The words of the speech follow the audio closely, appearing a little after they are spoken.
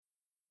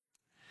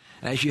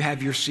As you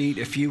have your seat,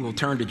 if you will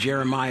turn to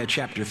Jeremiah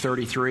chapter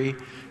 33.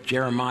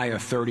 Jeremiah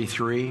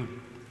 33.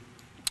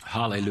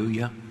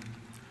 Hallelujah.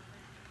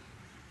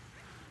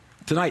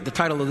 Tonight, the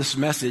title of this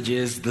message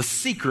is The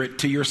Secret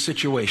to Your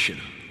Situation.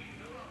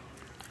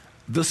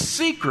 The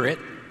secret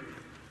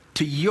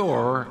to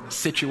your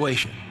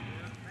situation.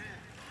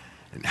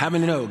 And how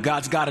many know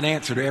God's got an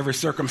answer to every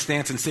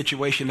circumstance and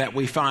situation that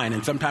we find?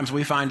 And sometimes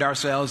we find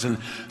ourselves in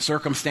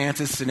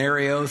circumstances,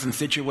 scenarios, and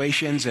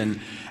situations, and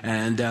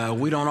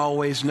we don't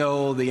always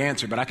know the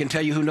answer. But I can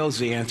tell you who knows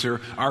the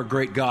answer. Our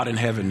great God in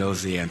heaven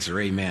knows the answer.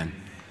 Amen.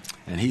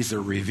 And He's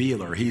a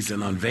revealer. He's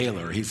an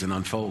unveiler. He's an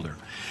unfolder.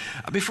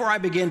 Before I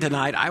begin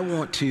tonight, I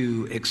want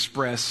to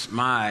express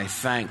my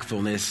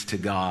thankfulness to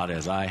God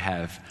as I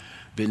have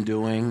been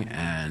doing,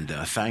 and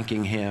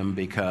thanking Him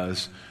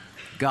because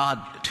God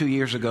 2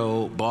 years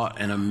ago brought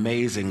an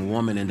amazing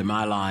woman into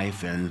my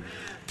life, and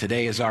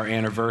today is our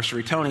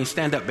anniversary. Tony,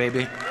 stand up,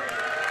 baby.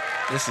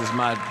 This is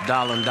my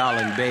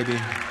darling baby,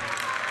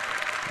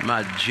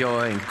 my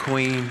joy and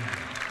queen.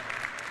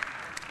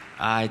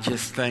 I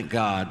just thank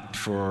God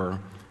for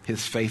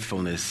His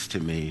faithfulness to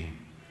me.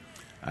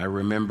 I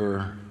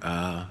remember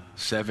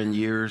several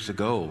years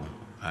ago,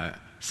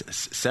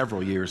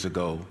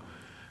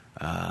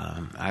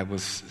 I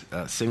was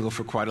single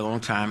for quite a long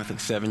time, I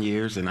think 7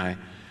 years, and I'll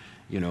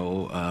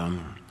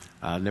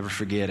never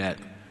forget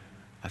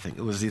I think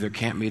it was either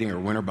camp meeting or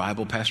winter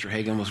Bible, Pastor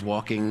Hagan was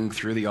walking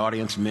through the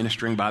audience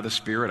ministering by the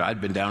Spirit. I'd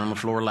been down on the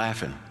floor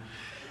laughing,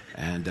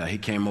 and he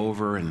came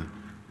over and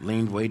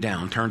leaned way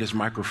down, turned his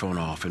microphone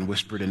off, and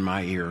whispered in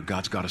my ear,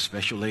 God's got a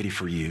special lady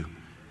for you,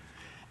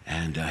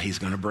 and He's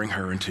going to bring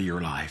her into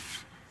your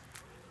life,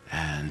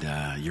 and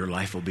your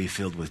life will be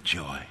filled with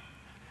joy.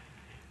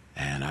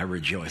 And I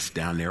rejoiced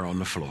down there on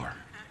the floor.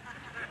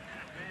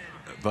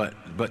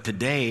 But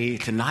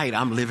tonight,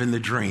 I'm living the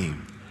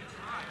dream.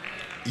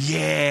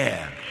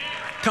 Yeah.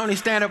 Tony,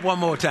 stand up one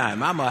more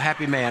time. I'm a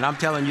happy man. I'm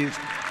telling you.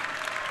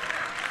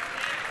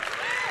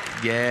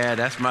 Yeah,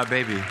 that's my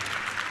baby.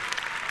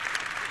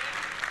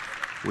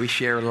 We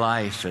share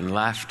life and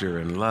laughter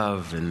and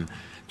love, and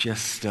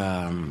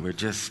I'm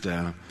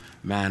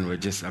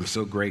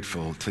so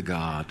grateful to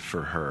God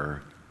for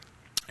her.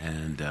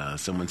 And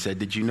someone said,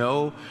 did you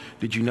know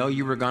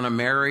you were going to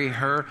marry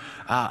her?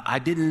 I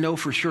didn't know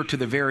for sure to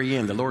the very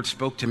end. The Lord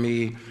spoke to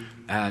me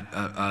at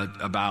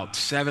about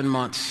 7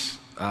 months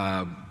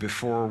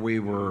before we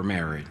were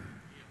married.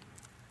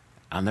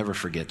 I'll never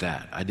forget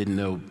that. I didn't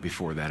know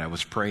before that. I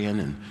was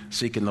praying and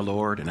seeking the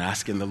Lord and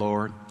asking the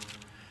Lord.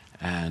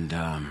 And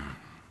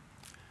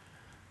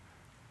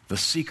the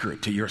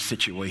secret to your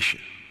situation.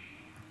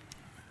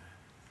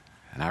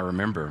 And I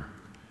remember,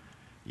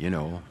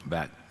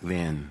 back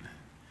then,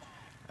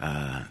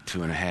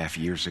 2.5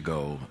 years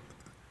ago,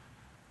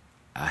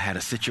 I had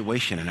a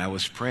situation and I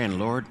was praying,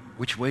 Lord,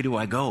 which way do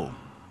I go?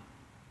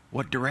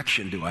 What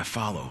direction do I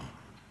follow?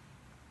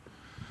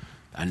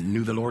 I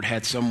knew the Lord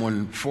had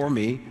someone for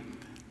me,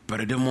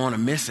 but I didn't want to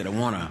miss it. I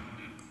want to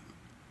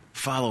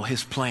follow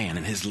His plan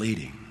and His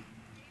leading.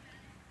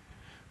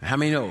 How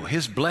many know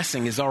His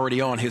blessing is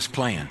already on His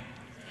plan?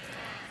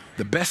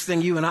 The best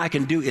thing you and I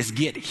can do is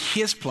get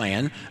His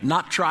plan,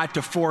 not try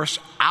to force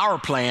our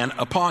plan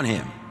upon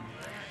Him.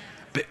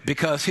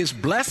 Because His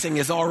blessing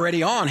is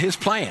already on His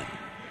plan.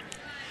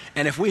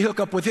 And if we hook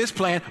up with His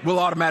plan, we'll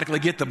automatically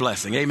get the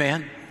blessing.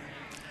 Amen?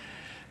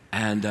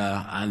 And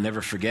I'll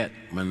never forget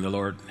when the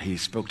Lord, He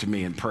spoke to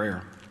me in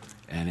prayer.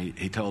 And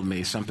He told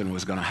me something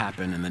was going to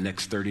happen in the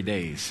next 30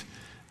 days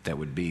that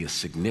would be a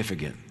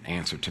significant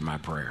answer to my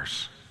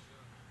prayers.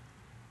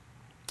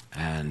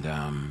 And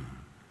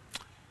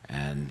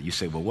you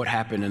say, well, what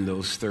happened in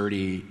those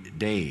 30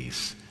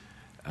 days?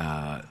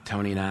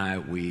 Tony and I,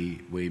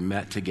 we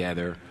met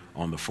together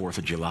on the 4th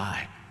of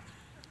July.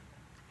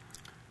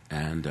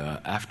 And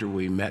after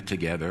we met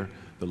together,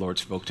 the Lord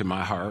spoke to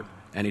my heart,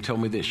 and He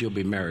told me this, you'll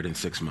be married in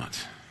 6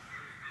 months.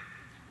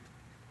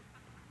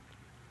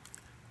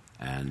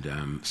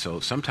 And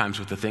so sometimes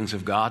with the things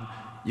of God,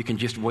 you can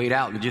just wait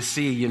out and just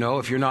see,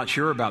 if you're not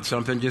sure about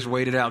something, just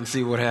wait it out and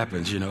see what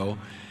happens,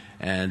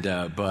 And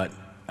but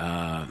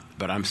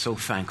I'm so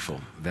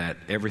thankful that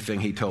everything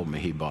He told me,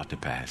 He brought to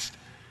pass.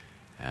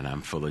 And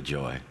I'm full of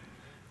joy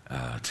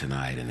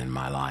tonight and in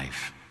my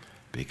life,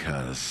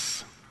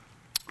 because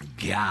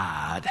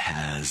God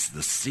has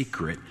the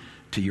secret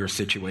to your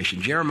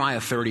situation.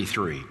 Jeremiah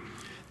 33.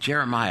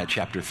 Jeremiah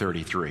chapter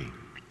 33.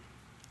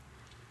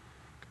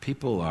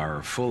 People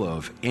are full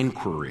of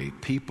inquiry.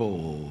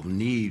 People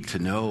need to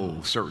know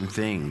certain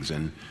things.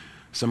 And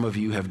some of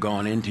you have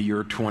gone into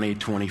your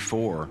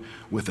 2024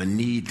 with a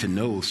need to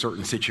know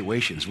certain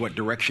situations. What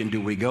direction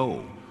do we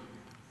go?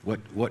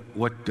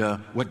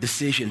 What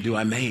decision do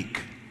I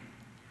make?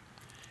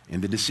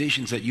 And the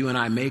decisions that you and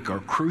I make are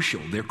crucial.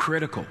 They're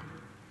critical.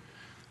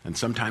 And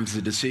sometimes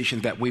the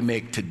decision that we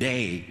make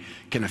today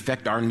can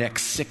affect our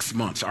next 6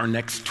 months, our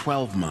next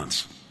 12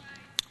 months.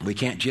 We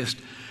can't just,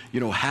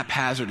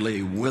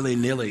 haphazardly,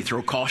 willy-nilly,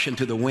 throw caution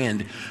to the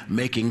wind,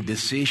 making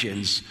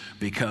decisions,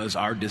 because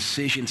our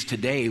decisions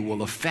today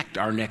will affect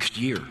our next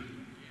year.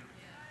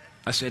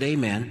 I said,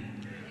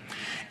 amen.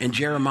 In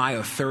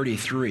Jeremiah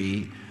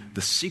 33,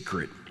 the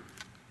secret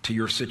to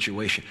your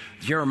situation.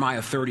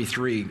 Jeremiah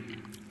 33,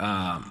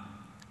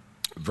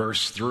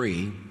 verse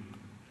 3,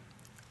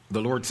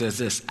 the Lord says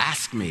this,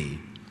 ask me,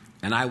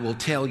 and I will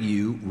tell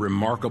you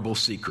remarkable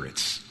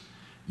secrets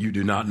you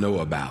do not know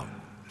about,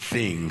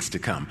 things to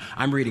come.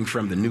 I'm reading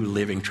from the New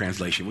Living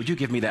Translation. Would you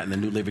give me that in the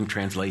New Living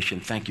Translation?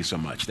 Thank you so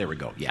much. There we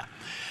go. Yeah.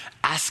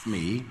 Ask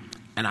me,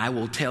 and I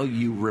will tell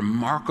you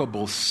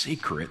remarkable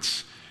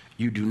secrets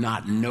you do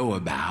not know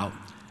about,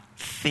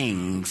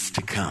 things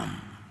to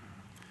come.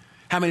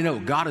 How many know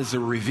God is a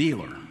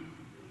revealer?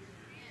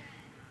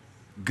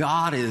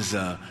 God is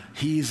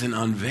He's an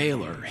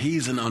unveiler.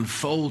 He's an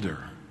unfolder.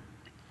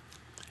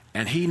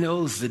 And He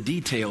knows the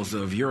details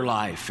of your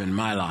life and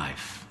my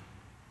life.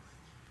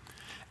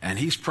 And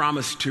He's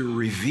promised to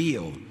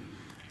reveal.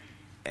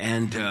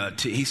 And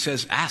He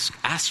says,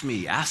 ask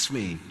me,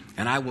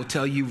 and I will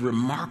tell you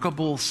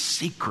remarkable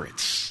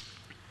secrets.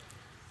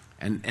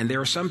 And there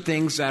are some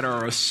things that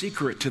are a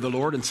secret to the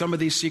Lord, and some of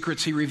these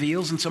secrets He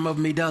reveals, and some of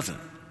them He doesn't.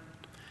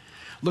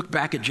 Look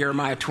back at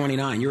Jeremiah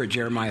 29. You're at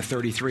Jeremiah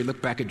 33. Look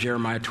back at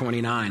Jeremiah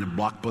 29, a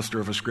blockbuster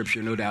of a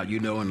scripture. No doubt you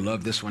know and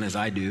love this one as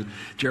I do.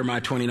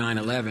 Jeremiah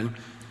 29:11.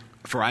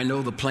 For I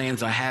know the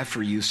plans I have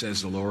for you,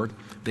 says the Lord.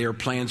 They are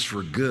plans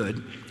for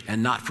good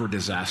and not for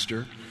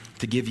disaster,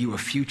 to give you a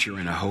future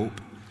and a hope.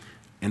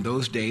 In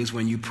those days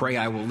when you pray,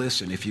 I will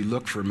listen. If you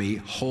look for me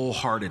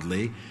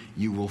wholeheartedly,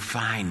 you will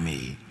find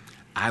me.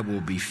 I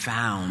will be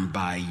found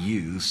by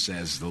you,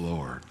 says the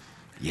Lord.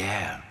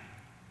 Yeah.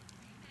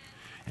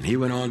 And He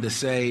went on to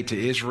say to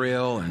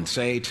Israel and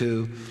say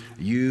to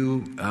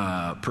you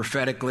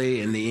prophetically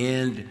in the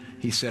end,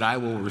 He said, I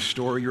will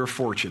restore your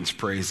fortunes,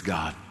 praise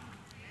God.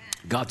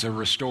 God's a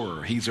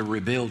restorer. He's a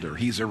rebuilder.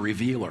 He's a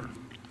revealer.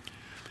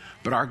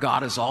 But our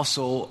God is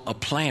also a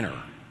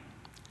planner.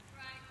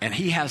 And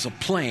He has a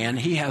plan.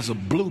 He has a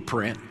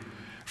blueprint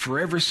for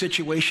every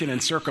situation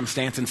and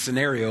circumstance and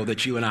scenario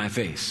that you and I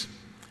face.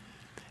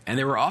 And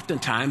there are often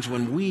times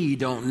when we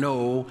don't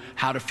know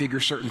how to figure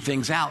certain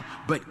things out,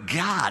 but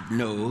God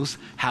knows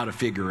how to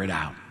figure it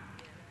out.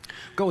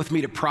 Go with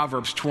me to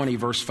Proverbs 20,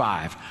 verse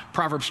 5.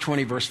 Proverbs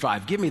 20, verse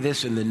 5. Give me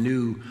this in the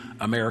New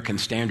American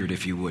Standard,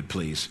 if you would,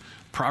 please.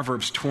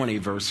 Proverbs 20,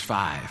 verse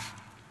 5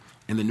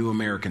 in the New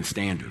American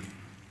Standard.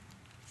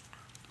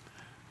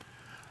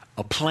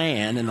 A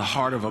plan in the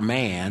heart of a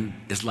man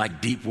is like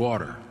deep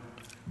water,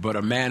 but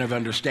a man of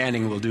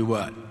understanding will do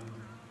what?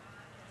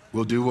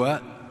 Will do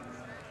what?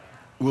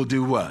 Will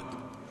do what?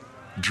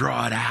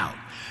 Draw it out.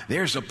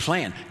 There's a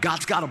plan.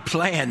 God's got a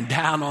plan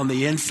down on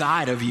the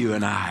inside of you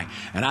and I.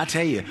 And I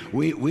tell you,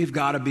 we've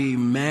got to be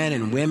men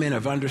and women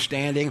of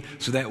understanding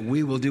so that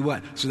we will do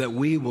what? So that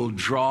we will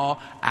draw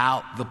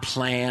out the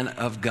plan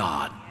of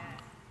God.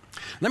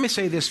 Let me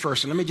say this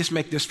first, and let me just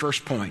make this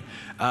first point.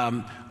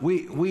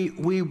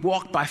 We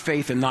walk by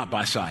faith and not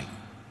by sight.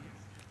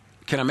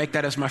 Can I make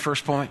that as my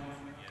first point?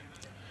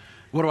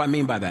 What do I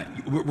mean by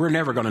that? We're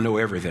never going to know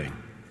everything.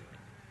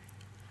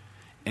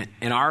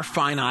 In our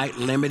finite,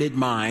 limited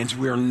minds,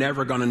 we are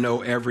never going to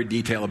know every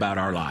detail about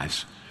our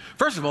lives.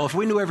 First of all, if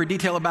we knew every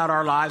detail about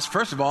our lives,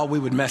 first of all, we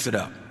would mess it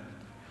up.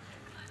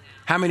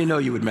 How many know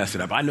you would mess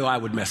it up? I know I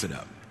would mess it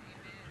up.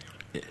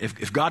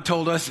 If God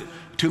told us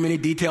too many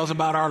details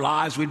about our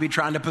lives, we'd be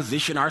trying to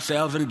position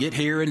ourselves and get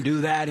here and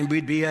do that, and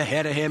we'd be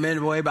ahead of Him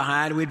and way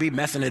behind, and we'd be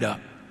messing it up.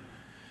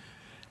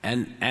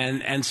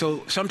 And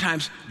so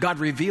sometimes God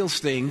reveals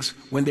things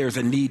when there's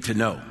a need to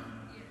know.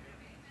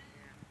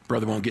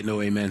 Brother won't get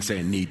no amen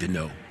saying need to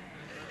know.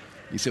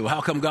 You say, well,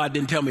 how come God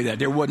didn't tell me that?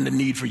 There wasn't a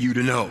need for you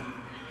to know.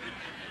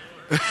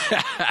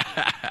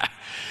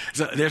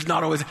 So there's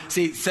not always,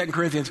 see, 2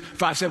 Corinthians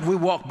 5:7, we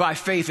walk by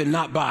faith and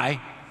not by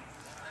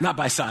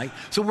sight.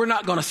 So we're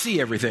not going to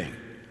see everything.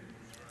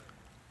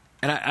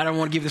 And I don't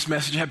want to give this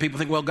message and have people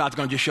think, well, God's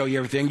going to just show you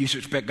everything. You should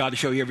expect God to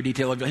show you every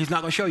detail. He's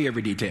not going to show you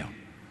every detail.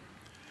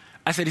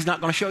 I said He's not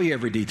going to show you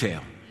every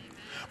detail.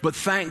 But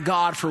thank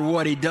God for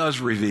what He does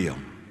reveal.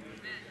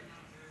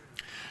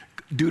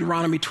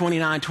 Deuteronomy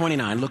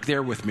 29:29. Look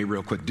there with me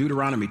real quick.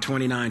 Deuteronomy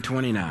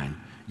 29:29.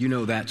 You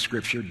know that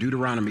scripture.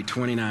 Deuteronomy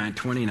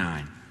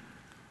 29:29.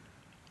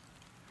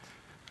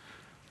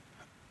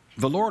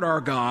 The Lord our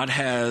God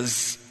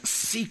has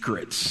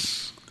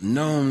secrets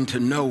known to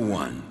no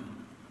one,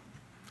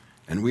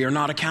 and we are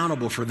not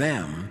accountable for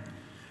them,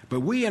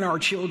 but we and our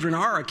children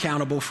are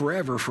accountable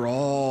forever for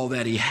all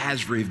that He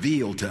has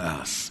revealed to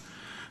us,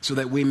 so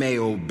that we may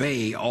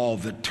obey all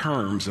the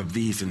terms of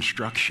these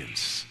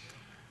instructions.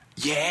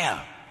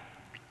 Yeah.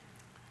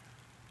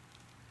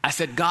 I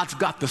said, God's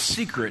got the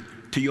secret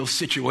to your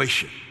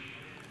situation.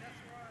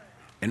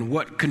 And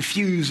what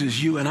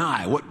confuses you and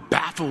I, what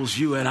baffles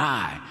you and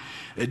I,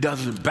 it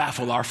doesn't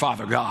baffle our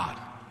Father God.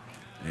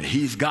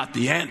 He's got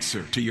the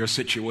answer to your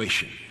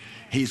situation.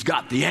 He's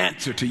got the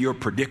answer to your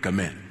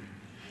predicament.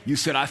 You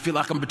said, I feel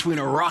like I'm between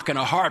a rock and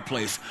a hard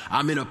place.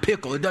 I'm in a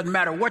pickle. It doesn't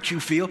matter what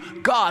you feel.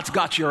 God's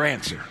got your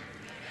answer.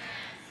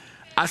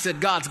 I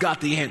said, God's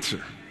got the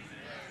answer.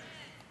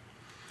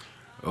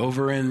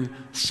 Over in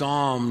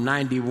Psalm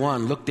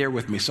 91, look there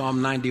with me.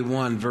 Psalm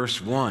 91,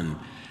 verse 1.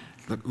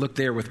 Look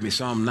there with me,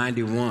 Psalm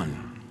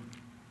 91.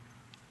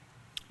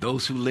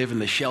 Those who live in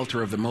the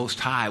shelter of the Most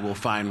High will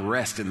find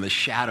rest in the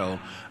shadow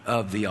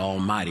of the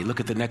Almighty. Look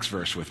at the next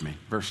verse with me.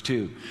 Verse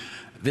 2.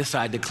 This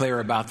I declare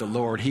about the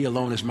Lord. He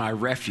alone is my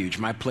refuge,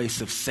 my place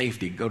of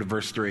safety. Go to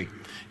verse 3.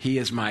 He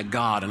is my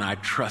God, and I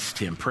trust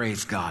him.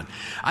 Praise God.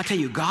 I tell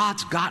you,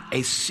 God's got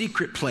a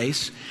secret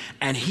place,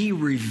 and he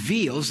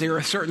reveals. There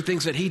are certain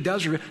things that he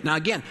does reveal. Now,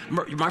 again,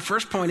 my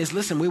first point is,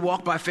 listen, we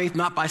walk by faith,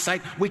 not by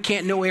sight. We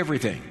can't know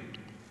everything.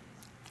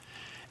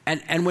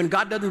 And when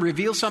God doesn't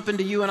reveal something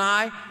to you and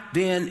I,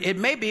 then it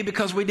may be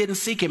because we didn't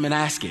seek him and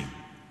ask him.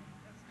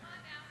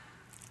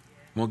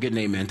 Won't get an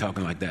amen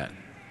talking like that.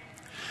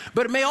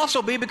 But it may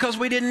also be because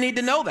we didn't need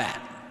to know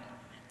that.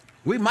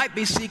 We might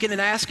be seeking and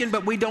asking,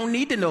 but we don't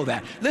need to know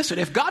that. Listen,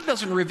 if God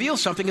doesn't reveal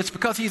something, it's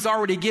because he's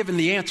already given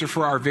the answer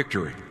for our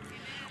victory.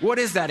 What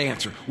is that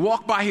answer?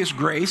 Walk by his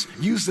grace,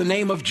 use the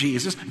name of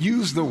Jesus,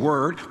 use the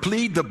word,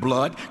 plead the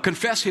blood,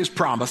 confess his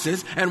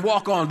promises, and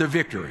walk on to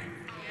victory.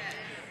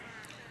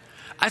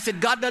 I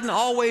said, God doesn't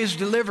always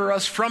deliver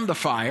us from the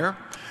fire,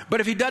 but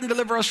if he doesn't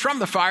deliver us from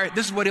the fire,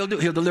 this is what he'll do.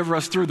 He'll deliver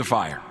us through the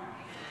fire.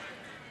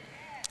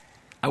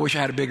 I wish I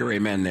had a bigger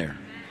amen there.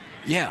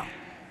 Yeah.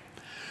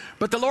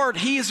 But the Lord,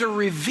 he's a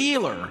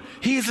revealer.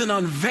 He's an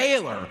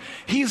unveiler.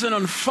 He's an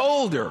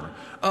unfolder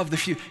of the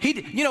future.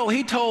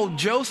 He told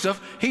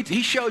Joseph,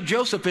 he showed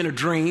Joseph in a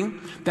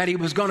dream that he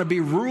was going to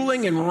be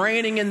ruling and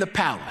reigning in the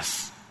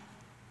palace.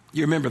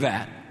 You remember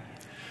that?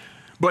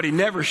 But he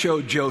never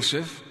showed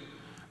Joseph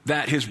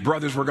that his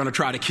brothers were going to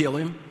try to kill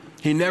him.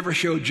 He never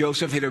showed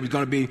Joseph that he was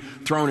going to be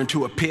thrown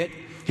into a pit.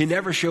 He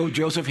never showed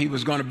Joseph he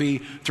was going to be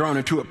thrown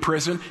into a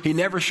prison. He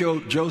never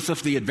showed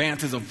Joseph the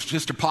advances of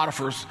Sister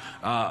Potiphar's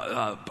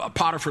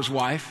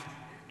wife.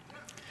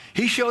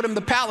 He showed him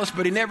the palace,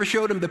 but he never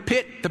showed him the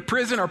pit, the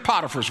prison, or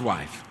Potiphar's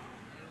wife.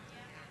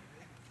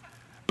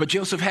 But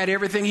Joseph had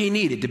everything he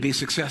needed to be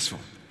successful.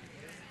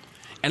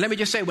 And let me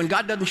just say, when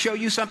God doesn't show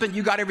you something,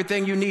 you got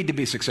everything you need to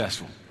be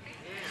successful.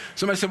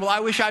 Somebody said, well, I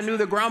wish I knew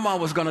that grandma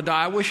was going to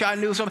die. I wish I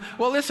knew something.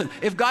 Well, listen,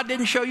 if God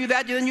didn't show you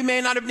that, then you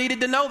may not have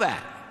needed to know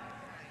that.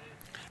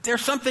 There are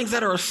some things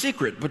that are a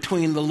secret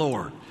between the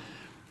Lord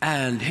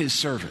and his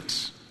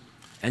servants.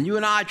 And you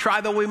and I, try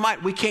though we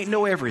might, we can't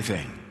know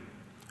everything.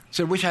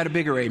 So I wish I had a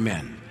bigger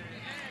amen.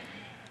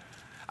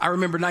 I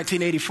remember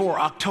 1984,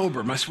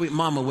 October, my sweet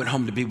mama went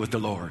home to be with the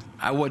Lord.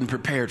 I wasn't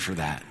prepared for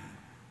that.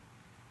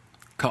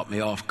 Caught me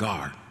off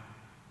guard.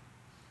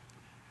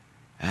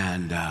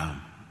 And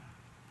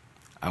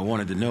I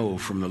wanted to know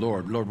from the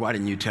Lord, why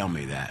didn't you tell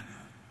me that?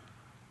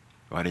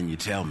 Why didn't you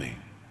tell me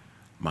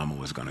mama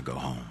was going to go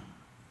home?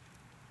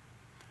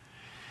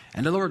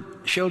 And the Lord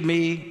showed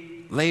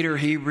me later,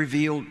 he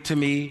revealed to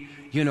me,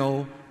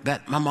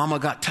 that my mama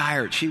got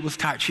tired. She was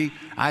tired.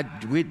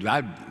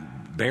 I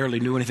barely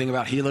knew anything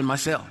about healing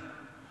myself.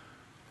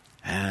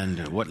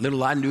 And what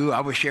little I knew,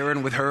 I was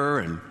sharing with her.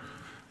 And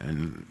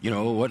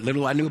what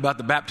little I knew about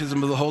the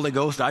baptism of the Holy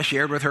Ghost, I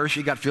shared with her.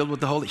 She got filled with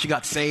the Holy, she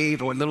got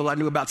saved. What little I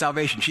knew about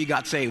salvation, she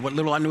got saved. What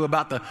little I knew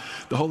about the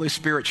Holy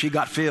Spirit, she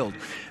got filled.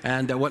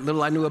 And what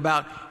little I knew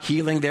about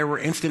healing, there were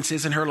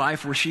instances in her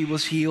life where she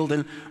was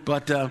healed,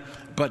 but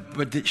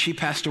she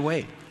passed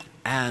away.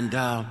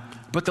 And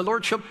but the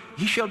Lord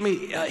showed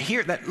me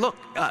here that, look,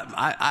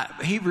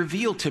 he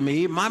revealed to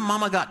me, my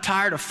mama got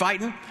tired of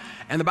fighting,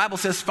 and the Bible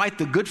says, fight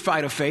the good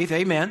fight of faith.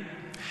 Amen.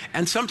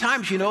 And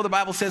sometimes, the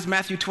Bible says,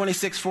 Matthew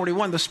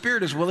 26:41, the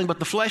spirit is willing, but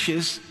the flesh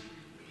is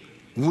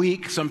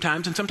weak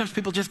sometimes. And sometimes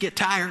people just get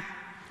tired.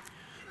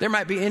 There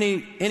might be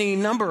any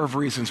number of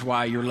reasons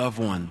why your loved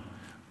one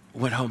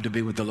went home to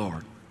be with the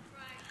Lord.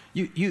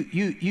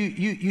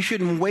 You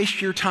shouldn't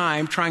waste your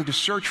time trying to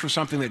search for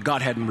something that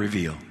God hadn't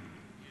revealed.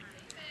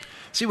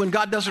 See, when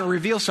God doesn't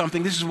reveal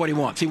something, this is what he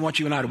wants. He wants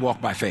you and I to walk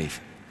by faith.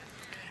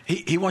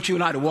 He wants you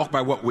and I to walk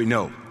by what we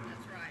know.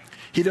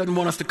 He doesn't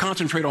want us to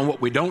concentrate on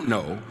what we don't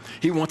know.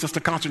 He wants us to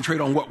concentrate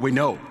on what we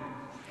know.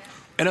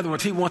 In other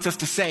words, he wants us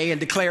to say and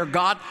declare,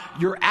 God,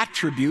 your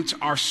attributes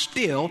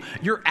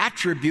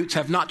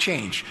have not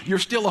changed. You're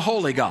still a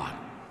holy God.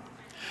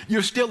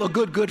 You're still a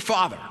good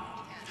Father.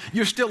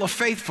 You're still a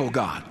faithful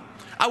God.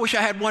 I wish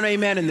I had one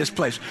amen in this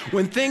place.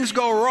 When things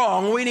go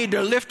wrong, we need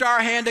to lift our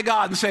hand to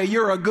God and say,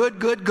 you're a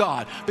good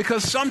God.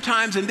 Because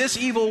sometimes in this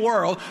evil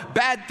world,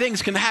 bad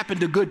things can happen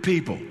to good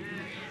people.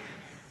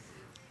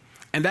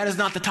 And that is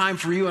not the time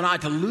for you and I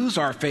to lose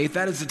our faith.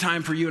 That is the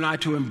time for you and I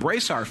to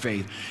embrace our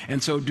faith.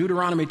 And so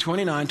Deuteronomy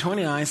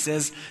 29:29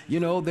 says,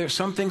 there's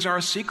some things are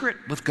a secret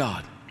with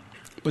God.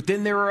 But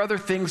then there are other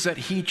things that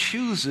he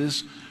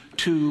chooses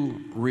to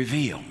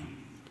reveal.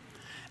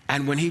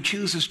 And when he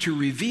chooses to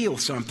reveal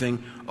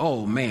something,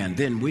 oh man,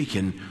 then we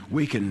can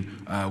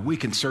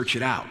search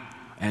it out.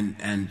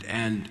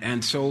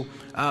 And so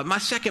my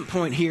second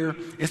point here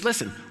is,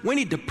 listen, we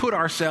need to put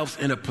ourselves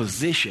in a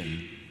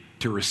position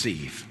to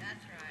receive.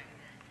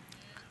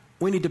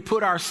 We need to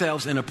put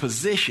ourselves in a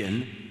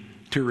position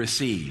to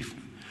receive.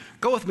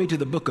 Go with me to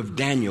the book of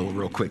Daniel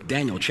real quick.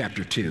 Daniel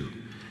chapter 2.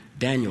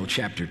 Daniel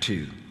chapter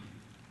 2.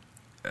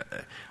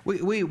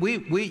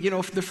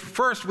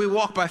 First we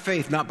walk by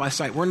faith, not by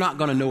sight. We're not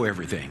going to know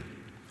everything.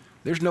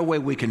 There's no way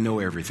we can know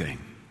everything.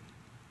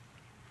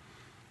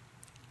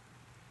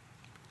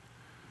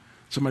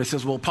 Somebody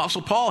says, well,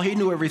 Apostle Paul, he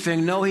knew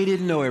everything. No, he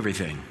didn't know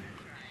everything.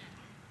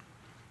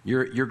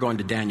 You're going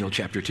to Daniel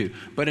chapter 2.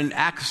 But in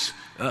Acts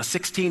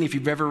 16, if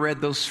you've ever read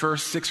those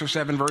first 6 or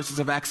 7 verses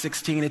of Acts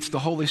 16, it's the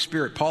Holy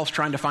Spirit. Paul's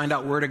trying to find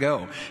out where to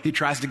go. He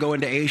tries to go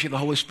into Asia. The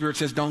Holy Spirit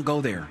says, don't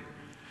go there.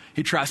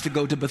 He tries to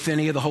go to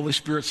Bithynia. The Holy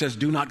Spirit says,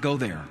 do not go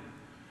there.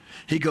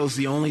 He goes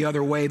the only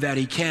other way that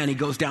he can. He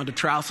goes down to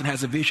Troas and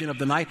has a vision of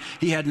the night.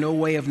 He had no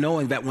way of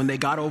knowing that when they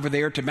got over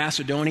there to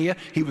Macedonia,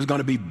 he was going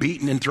to be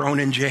beaten and thrown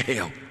in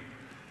jail.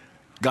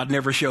 God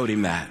never showed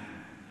him that.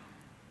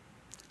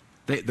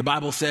 The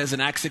Bible says in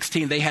Acts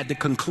 16, they had to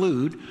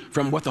conclude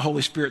from what the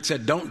Holy Spirit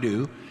said don't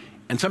do.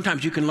 And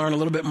sometimes you can learn a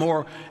little bit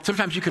more.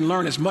 Sometimes you can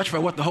learn as much by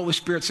what the Holy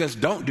Spirit says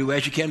don't do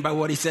as you can by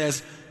what he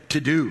says to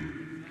do.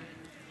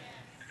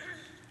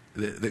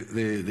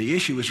 The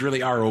issue is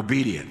really our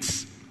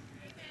obedience.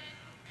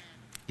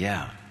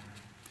 Yeah.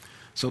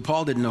 So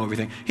Paul didn't know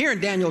everything. Here in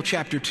Daniel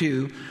chapter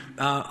 2,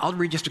 I'll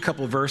read just a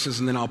couple of verses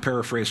and then I'll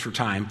paraphrase for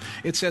time.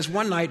 It says,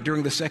 one night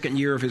during the 2nd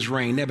year of his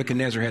reign,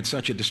 Nebuchadnezzar had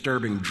such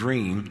disturbing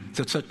dreams,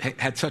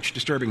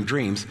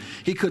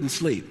 he couldn't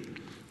sleep.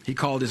 He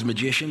called his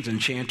magicians,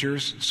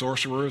 enchanters,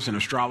 sorcerers, and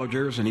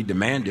astrologers, and he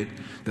demanded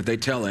that they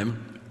tell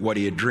him what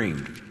he had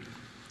dreamed.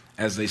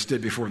 As they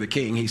stood before the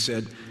king, he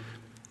said,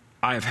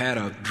 I have had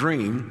a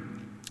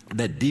dream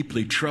that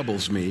deeply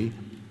troubles me,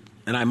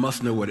 and I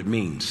must know what it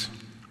means.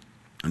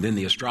 And then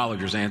the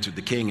astrologers answered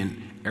the king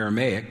in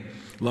Aramaic,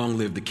 long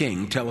live the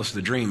king, tell us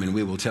the dream and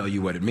we will tell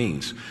you what it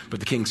means.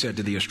 But the king said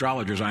to the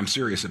astrologers, I'm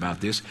serious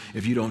about this.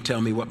 If you don't tell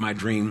me what my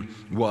dream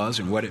was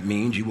and what it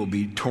means, you will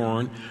be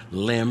torn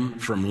limb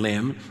from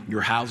limb.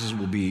 Your houses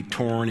will be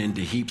torn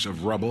into heaps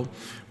of rubble.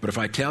 But if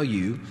I tell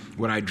you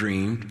what I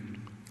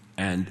dreamed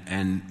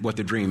and what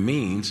the dream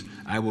means,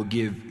 I will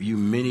give you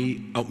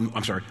many,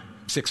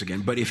 6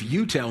 again. But if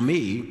you tell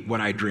me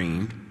what I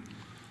dreamed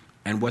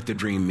and what the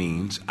dream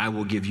means, I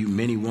will give you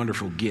many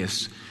wonderful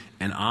gifts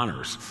and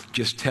honors.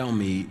 Just tell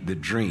me the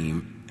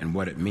dream and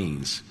what it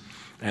means.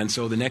 And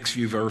so the next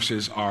few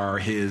verses are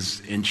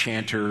his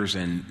enchanters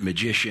and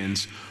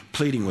magicians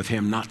pleading with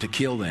him not to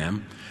kill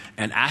them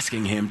and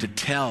asking him to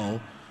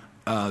tell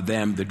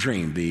them the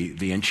dream.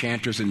 The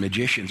enchanters and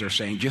magicians are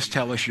saying, just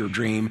tell us your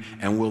dream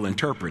and we'll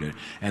interpret it.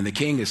 And the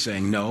king is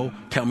saying, no,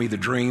 tell me the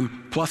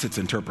dream plus its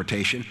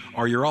interpretation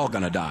or you're all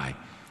going to die.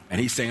 And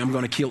he's saying, I'm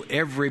going to kill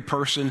every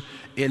person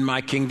in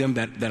my kingdom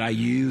that I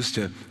use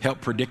to help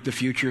predict the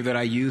future, that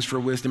I use for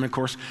wisdom. Of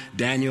course,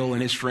 Daniel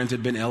and his friends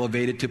had been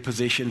elevated to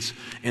positions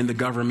in the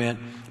government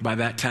by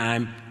that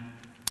time.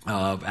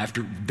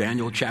 After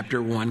Daniel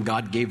chapter 1,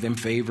 God gave them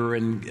favor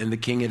and the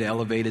king had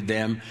elevated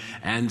them.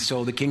 And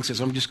so the king says,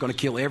 I'm just going to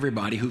kill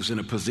everybody who's in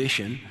a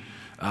position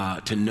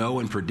to know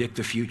and predict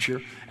the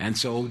future. And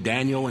so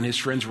Daniel and his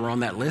friends were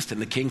on that list,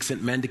 and the king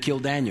sent men to kill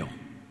Daniel.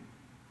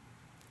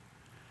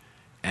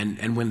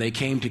 And when they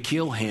came to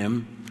kill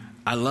him,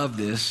 I love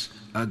this.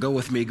 Go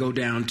with me, go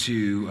down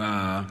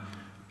to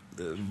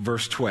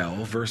verse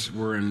 12.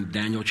 We're in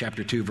Daniel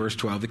chapter 2, verse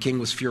 12. The king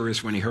was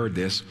furious when he heard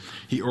this.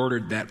 He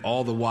ordered that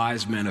all the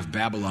wise men of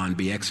Babylon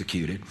be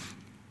executed.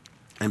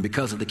 And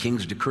because of the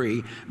king's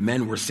decree,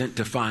 men were sent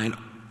to find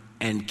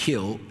and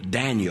kill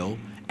Daniel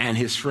and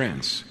his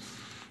friends.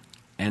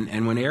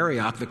 And when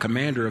Arioch, the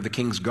commander of the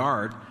king's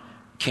guard,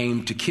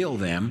 came to kill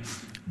them,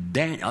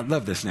 I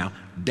love this now.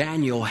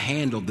 Daniel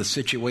handled the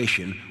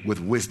situation with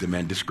wisdom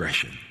and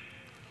discretion.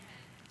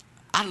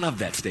 I love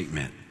that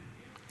statement.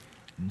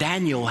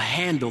 Daniel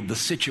handled the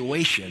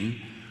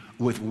situation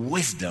with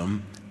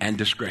wisdom and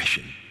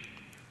discretion.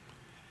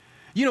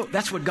 You know,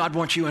 that's what God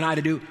wants you and I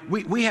to do.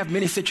 We have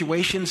many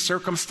situations,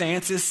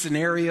 circumstances,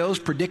 scenarios,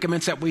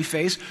 predicaments that we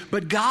face,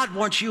 but God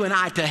wants you and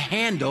I to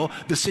handle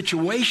the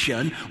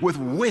situation with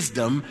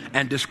wisdom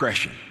and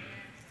discretion.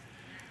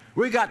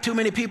 We got too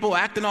many people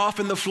acting off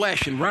in the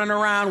flesh and running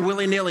around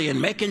willy-nilly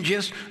and making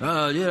just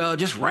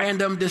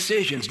random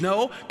decisions.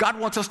 No, God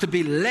wants us to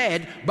be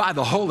led by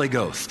the Holy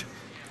Ghost.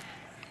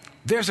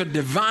 There's a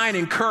divine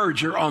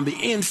encourager on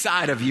the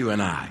inside of you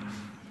and I.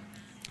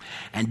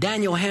 And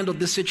Daniel handled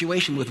this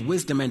situation with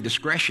wisdom and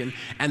discretion.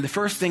 And the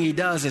first thing he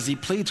does is he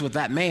pleads with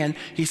that man.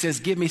 He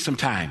says, give me some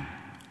time.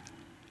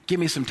 Give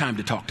me some time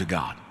to talk to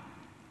God.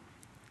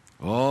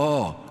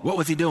 Oh, what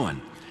was he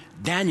doing?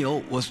 Daniel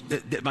was,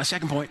 my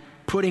second point,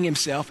 putting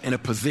himself in a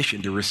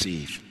position to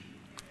receive.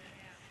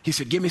 He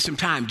said, give me some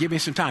time, give me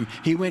some time.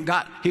 He went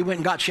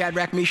and got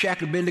Shadrach, Meshach,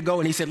 and Abednego,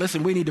 and he said,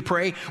 listen, we need to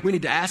pray. We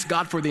need to ask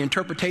God for the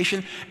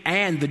interpretation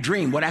and the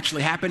dream, what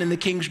actually happened in the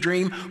king's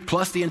dream,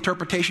 plus the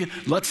interpretation.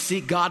 Let's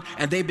seek God.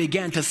 And they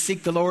began to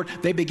seek the Lord.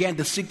 They began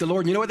to seek the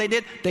Lord. And you know what they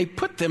did? They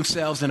put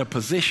themselves in a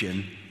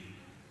position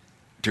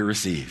to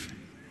receive.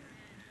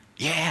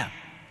 Yeah.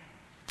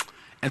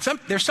 And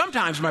there's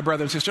sometimes, my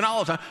brother and sister, not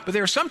all the time, but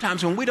there are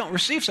sometimes when we don't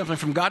receive something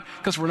from God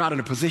because we're not in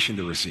a position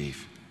to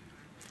receive.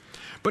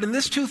 But in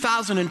this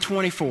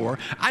 2024,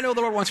 I know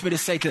the Lord wants me to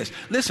say this.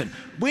 Listen,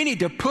 we need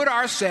to put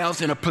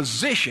ourselves in a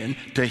position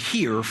to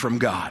hear from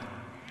God.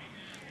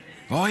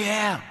 Oh,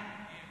 yeah.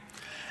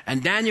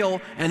 And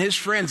Daniel and his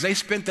friends, they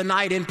spent the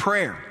night in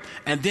prayer.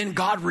 And then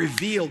God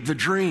revealed the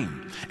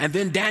dream. And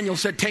then Daniel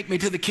said, take me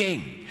to the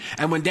king.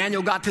 And when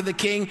Daniel got to the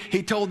king,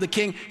 he told the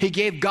king, he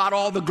gave God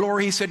all the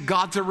glory. He said,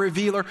 God's a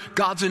revealer,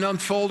 God's an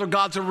unfolder,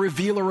 God's a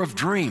revealer of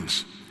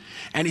dreams.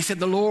 And he said,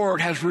 the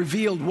Lord has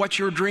revealed what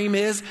your dream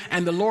is,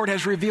 and the Lord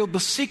has revealed the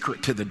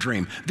secret to the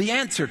dream, the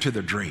answer to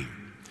the dream.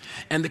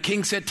 And the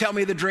king said, tell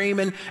me the dream.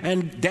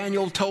 And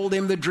Daniel told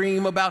him the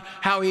dream about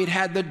how he'd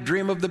had the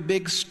dream of the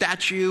big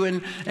statue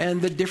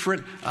and the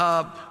different,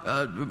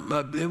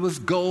 it was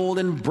gold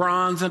and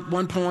bronze at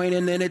one point.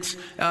 And then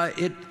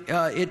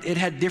it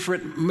had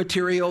different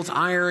materials,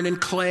 iron and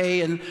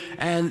clay, and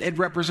it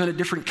represented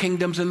different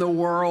kingdoms in the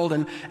world.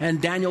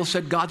 And Daniel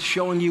said, God's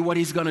showing you what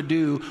he's going to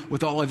do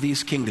with all of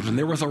these kingdoms. And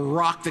there was a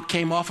rock that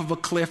came off of a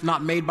cliff,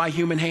 not made by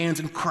human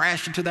hands, and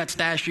crashed into that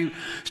statue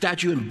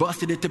and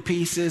busted it to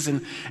pieces.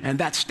 And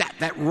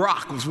that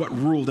rock was what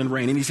ruled and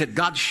reigned. And he said,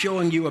 God's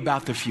showing you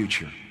about the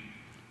future.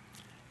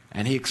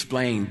 And he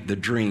explained the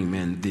dream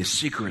and the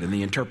secret and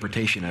the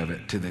interpretation of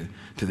it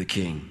to the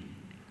king.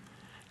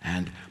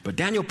 But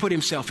Daniel put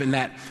himself in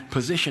that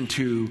position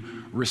to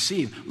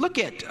receive. Look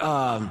at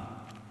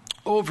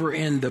over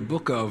in the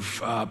book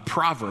of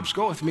Proverbs.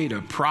 Go with me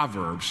to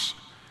Proverbs.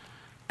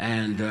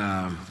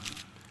 And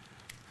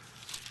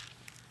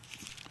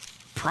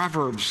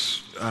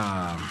Proverbs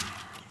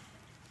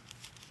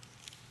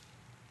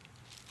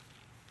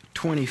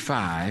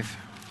 25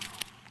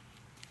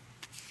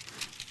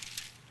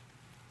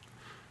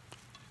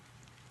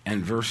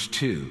 and verse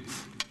 2.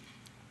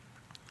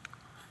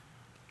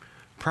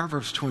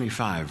 Proverbs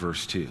 25,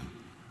 verse 2.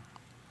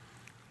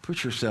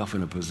 Put yourself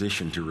in a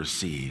position to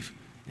receive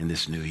in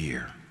this new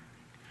year.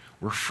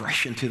 We're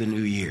fresh into the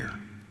new year.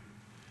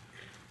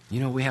 You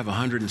know, we have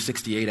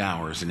 168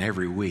 hours, and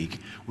every week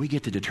we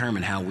get to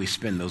determine how we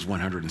spend those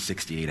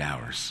 168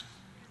 hours.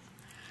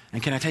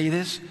 And can I tell you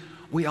this?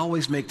 We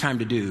always make time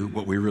to do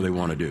what we really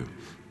want to do.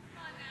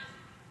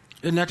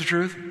 Isn't that the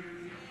truth?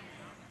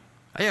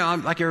 Yeah,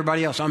 I'm like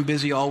everybody else. I'm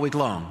busy all week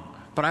long,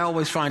 but I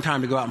always find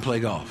time to go out and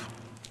play golf.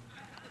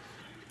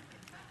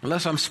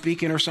 Unless I'm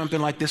speaking or something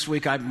like this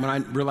week, when I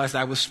realized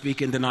I was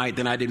speaking tonight,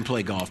 then I didn't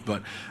play golf.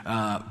 But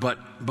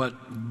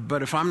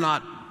if I'm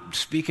not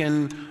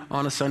speaking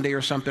on a Sunday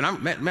or something,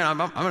 I'm going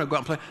to go out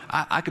and play.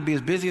 I could be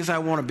as busy as I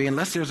want to be,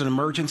 unless there's an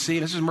emergency.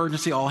 This is an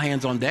emergency, all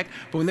hands on deck.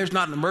 But when there's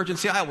not an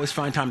emergency, I always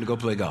find time to go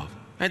play golf.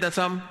 Ain't that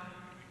something?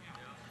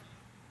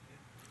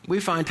 We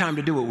find time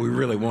to do what we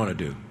really want to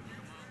do,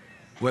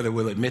 whether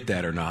we'll admit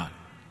that or not.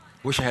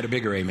 Wish I had a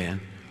bigger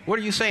amen. What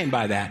are you saying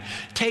by that?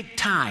 Take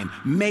time,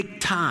 make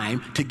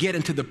time to get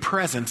into the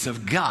presence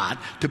of God,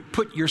 to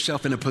put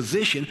yourself in a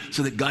position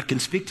so that God can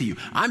speak to you.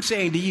 I'm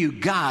saying to you,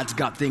 God's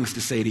got things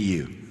to say to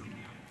you.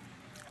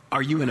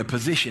 Are you in a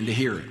position to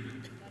hear it?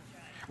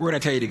 Where did I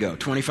tell you to go?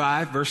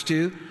 25, verse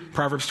 2,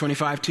 Proverbs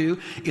 25, 2.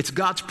 It's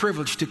God's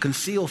privilege to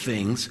conceal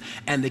things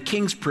and the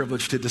king's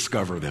privilege to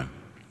discover them.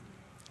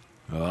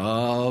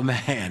 Oh,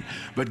 man.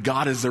 But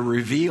God is a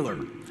revealer.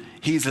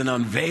 He's an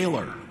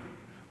unveiler.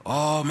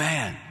 Oh,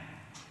 man.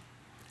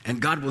 And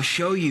God will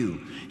show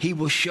you. He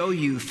will show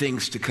you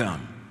things to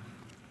come.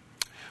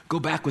 Go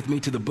back with me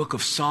to the book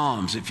of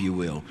Psalms, if you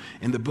will.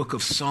 In the book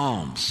of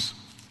Psalms.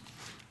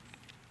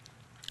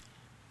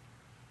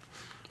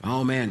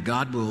 Oh, man,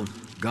 God will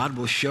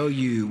show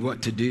you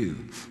what to do.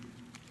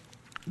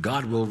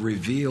 God will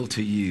reveal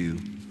to you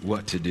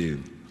what to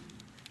do.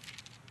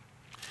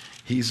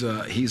 He's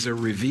a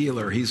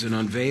revealer. He's an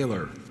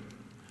unveiler.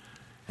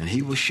 And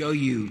he will show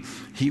you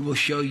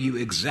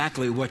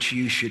exactly what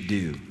you should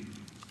do.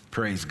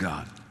 Praise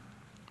God.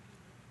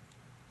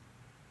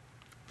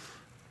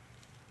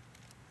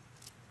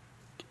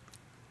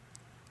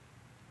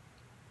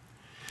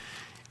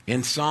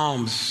 In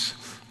Psalms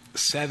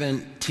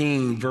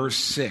 17, verse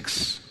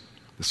 6,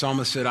 the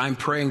psalmist said, I'm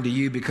praying to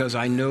you because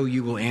I know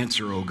you will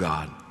answer, O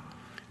God.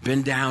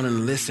 Bend down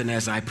and listen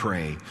as I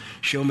pray.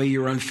 Show me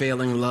your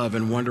unfailing love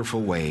and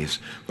wonderful ways.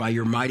 By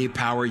your mighty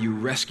power, you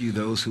rescue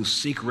those who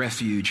seek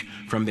refuge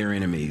from their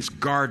enemies.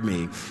 Guard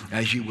me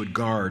as you would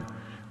guard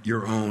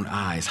your own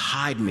eyes.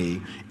 Hide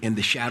me in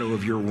the shadow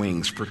of your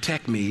wings.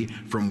 Protect me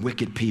from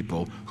wicked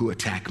people who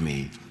attack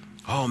me.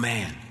 Oh,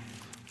 man.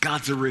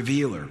 God's a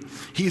revealer.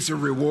 He's a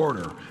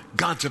rewarder.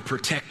 God's a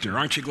protector.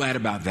 Aren't you glad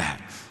about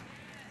that?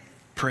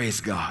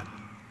 Praise God.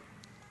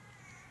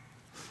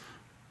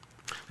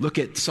 Look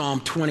at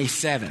Psalm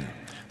 27.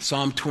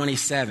 Psalm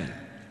 27,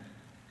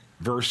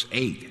 verse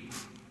 8.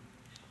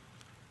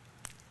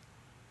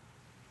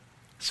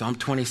 Psalm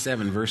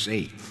 27, verse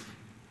 8.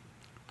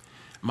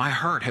 My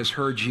heart has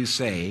heard you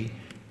say,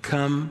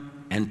 come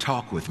and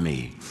talk with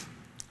me.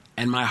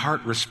 And my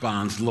heart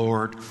responds,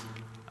 Lord,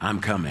 I'm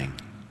coming.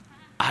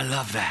 I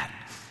love that.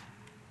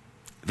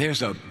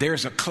 There's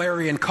a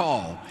clarion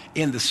call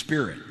in the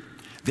spirit.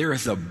 There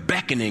is a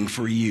beckoning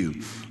for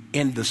you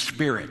in the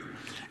spirit.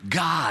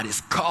 God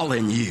is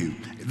calling you.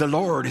 The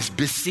Lord is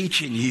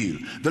beseeching you.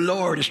 The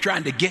Lord is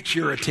trying to get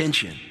your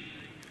attention.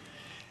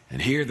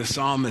 And here the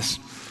psalmist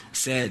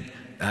said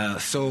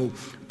so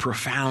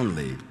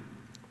profoundly,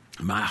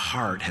 my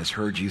heart has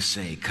heard you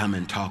say, come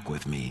and talk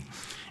with me.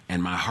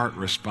 And my heart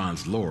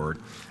responds, Lord,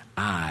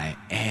 I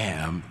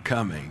am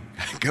coming.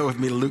 Go with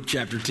me to Luke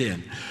chapter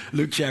 10.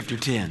 Luke chapter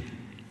 10.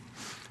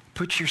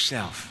 Put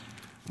yourself.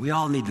 We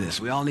all need this.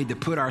 We all need to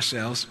put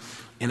ourselves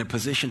in a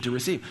position to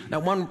receive. Now,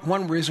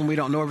 one reason we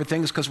don't know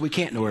everything is because we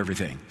can't know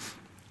everything.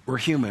 We're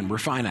human. We're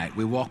finite.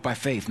 We walk by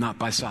faith, not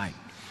by sight.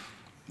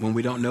 When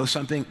we don't know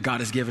something, God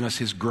has given us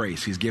his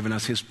grace. He's given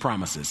us his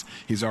promises.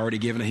 He's already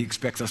given it. He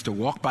expects us to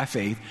walk by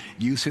faith,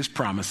 use his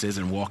promises,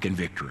 and walk in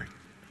victory.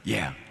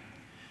 Yeah.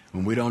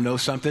 When we don't know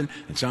something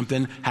and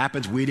something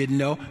happens we didn't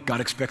know,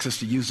 God expects us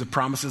to use the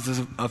promises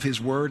of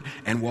his word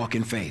and walk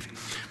in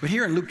faith. But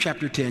here in Luke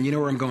chapter 10, you know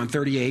where I'm going,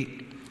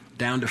 38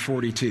 down to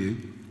 42.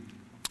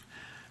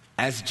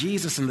 As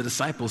Jesus and the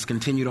disciples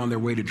continued on their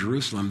way to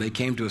Jerusalem, they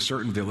came to a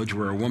certain village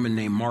where a woman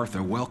named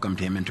Martha welcomed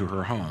him into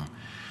her home.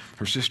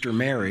 Her sister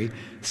Mary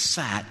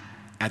sat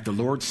at the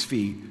Lord's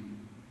feet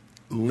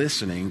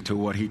listening to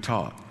what he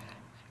taught.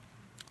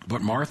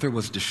 But Martha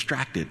was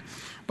distracted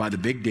by the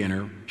big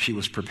dinner she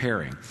was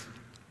preparing.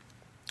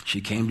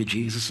 She came to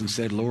Jesus and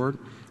said, Lord,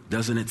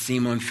 doesn't it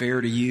seem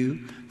unfair to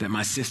you that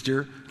my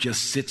sister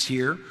just sits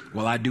here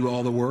while I do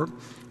all the work?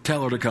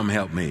 Tell her to come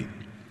help me.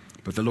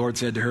 But the Lord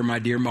said to her, my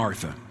dear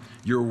Martha,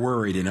 you're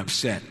worried and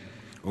upset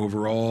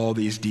over all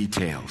these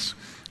details.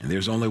 And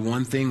there's only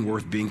one thing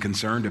worth being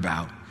concerned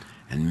about.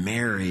 And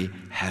Mary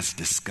has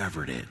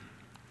discovered it,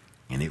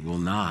 and it will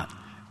not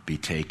be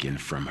taken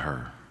from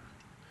her.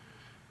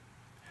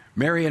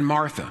 Mary and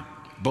Martha,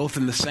 both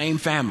in the same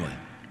family,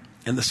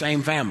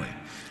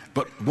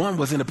 but one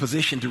was in a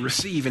position to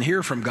receive and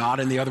hear from God,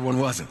 and the other one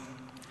wasn't.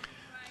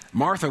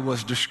 Martha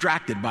was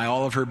distracted by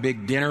all of her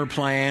big dinner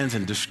plans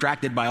and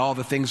distracted by all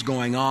the things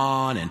going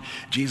on, and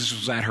Jesus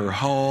was at her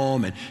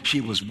home, and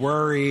she was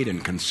worried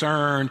and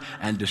concerned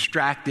and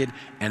distracted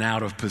and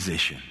out of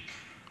position.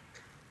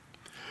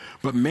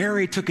 But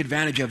Mary took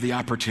advantage of the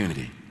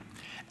opportunity.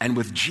 And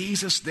with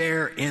Jesus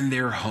there in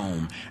their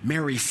home,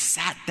 Mary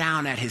sat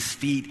down at his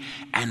feet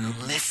and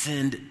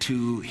listened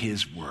to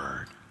his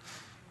word.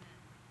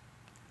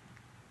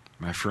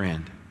 My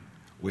friend,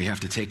 we have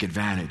to take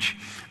advantage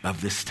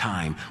of this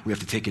time. We have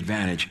to take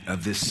advantage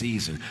of this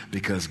season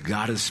because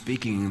God is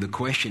speaking. The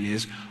question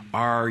is,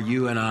 are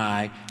you and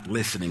I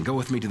listening? Go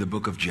with me to the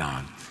book of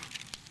John.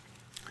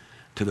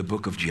 To the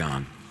book of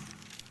John.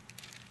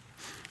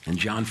 In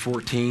John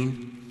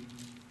 14,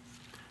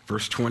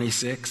 verse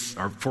 26,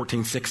 or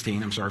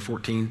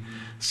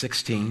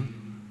 14:16,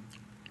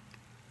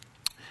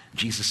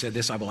 Jesus said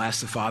this, I will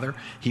ask the Father,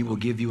 he will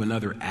give you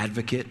another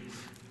advocate,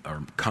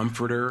 or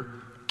comforter,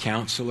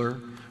 counselor,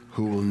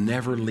 who will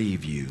never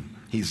leave you.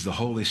 He's the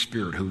Holy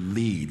Spirit who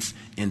leads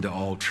into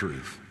all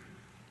truth.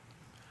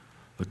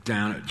 Look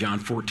down at John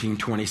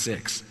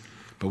 14:26.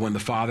 But when the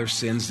Father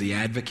sends the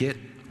advocate,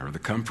 or the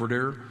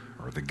comforter,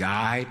 or the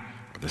guide,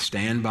 or the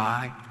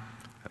standby,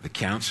 or the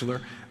counselor,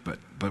 But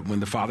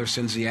when the Father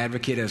sends the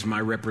advocate as my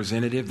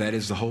representative, that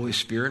is the Holy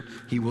Spirit,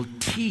 he will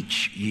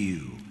teach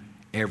you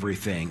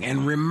everything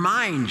and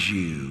remind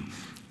you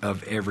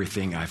of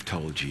everything I've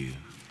told you.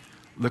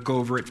 Look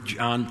over at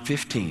John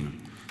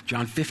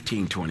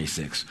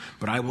 15:26.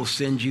 But I will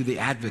send you the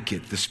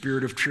advocate, the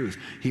Spirit of truth.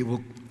 He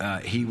will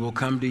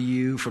come to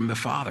you from the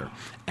Father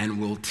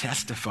and will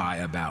testify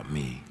about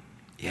me.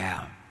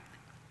 Yeah.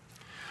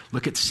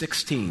 Look at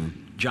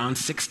John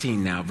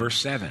 16 now, verse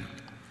 7.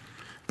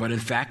 But in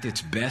fact,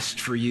 it's best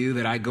for you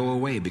that I go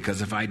away,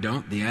 because if I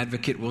don't, the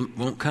advocate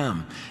won't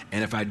come.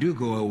 And if I do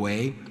go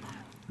away,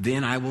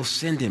 then I will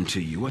send him to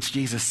you. What's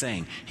Jesus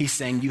saying? He's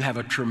saying you have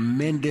a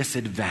tremendous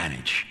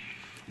advantage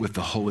with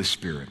the Holy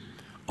Spirit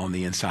on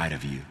the inside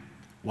of you.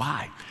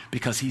 Why?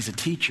 Because he's a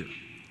teacher.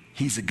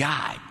 He's a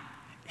guide.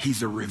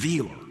 He's a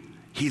revealer.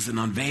 He's an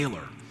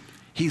unveiler.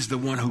 He's the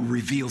one who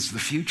reveals the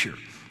future.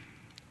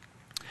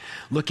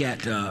 Look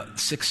at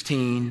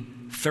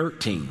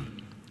 16:13.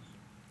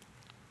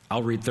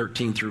 I'll read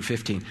 13 through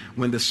 15.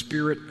 When the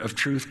Spirit of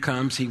truth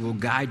comes, he will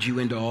guide you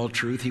into all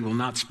truth. He will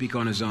not speak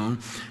on his own,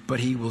 but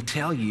he will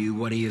tell you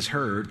what he has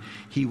heard.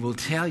 He will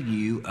tell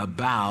you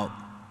about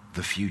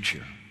the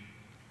future.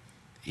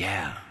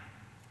 Yeah.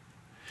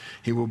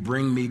 He will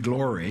bring me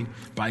glory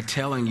by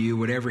telling you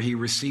whatever he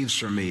receives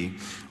from me.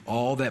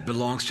 All that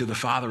belongs to the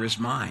Father is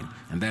mine.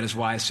 And that is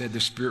why I said the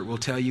Spirit will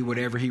tell you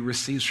whatever he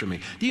receives from me.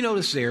 Do you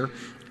notice there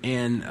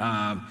in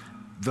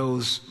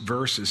those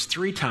verses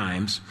 3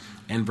 times,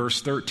 in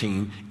verse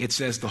 13, it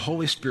says the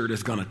Holy Spirit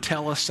is going to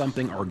tell us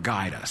something or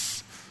guide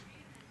us.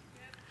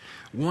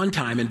 One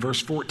time in verse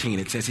 14,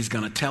 it says he's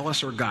going to tell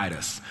us or guide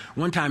us.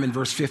 One time in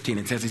verse 15,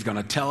 it says he's going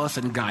to tell us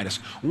and guide us.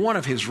 One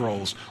of his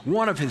roles,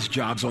 one of his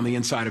jobs on the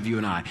inside of you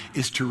and I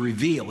is to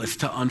reveal, is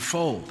to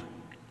unfold.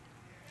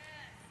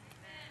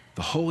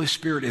 The Holy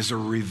Spirit is a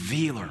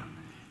revealer.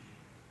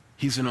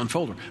 He's an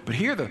unfolder. But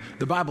here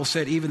the Bible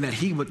said even that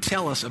he would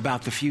tell us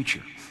about the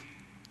future.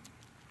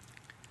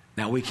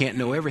 Now, we can't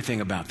know everything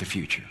about the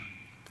future,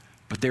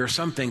 but there are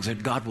some things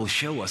that God will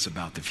show us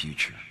about the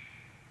future.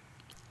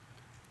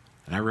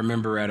 And I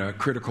remember at a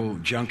critical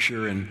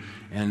juncture in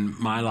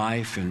my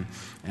life,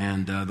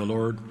 and the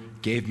Lord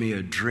gave me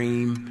a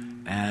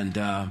dream, and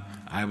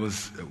I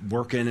was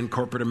working in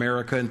corporate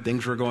America, and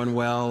things were going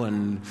well,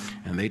 and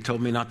they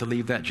told me not to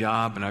leave that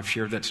job, and I've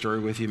shared that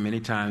story with you many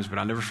times, but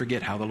I'll never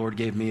forget how the Lord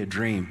gave me a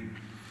dream,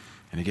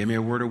 and He gave me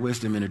a word of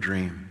wisdom in a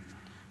dream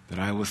that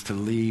I was to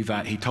leave.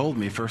 He told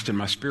me first in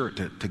my spirit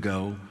to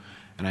go,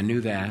 and I knew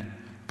that,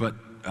 but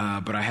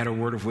I had a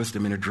word of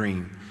wisdom in a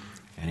dream,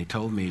 and He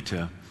told me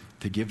to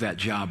give that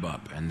job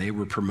up, and they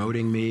were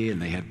promoting me,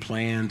 and they had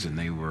plans, and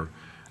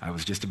I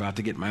was just about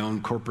to get my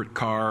own corporate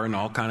car, and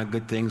all kind of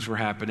good things were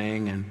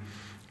happening,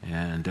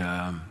 and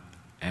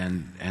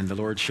the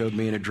Lord showed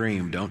me in a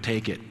dream, don't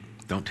take it,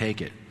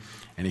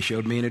 and He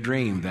showed me in a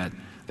dream that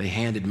they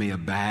handed me a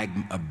bag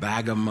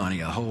of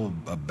money,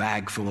 a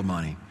bag full of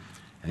money,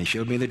 and He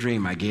showed me in the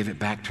dream. I gave it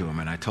back to Him,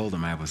 and I told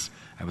Him I was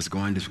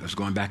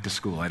going back to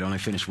school. I'd only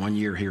finished 1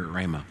 year here at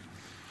Rhema,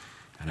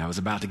 and I was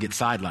about to get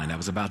sidelined. I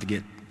was about to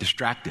get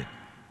distracted.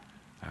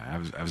 I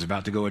was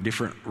about to go a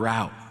different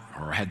route,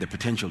 or had the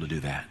potential to do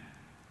that.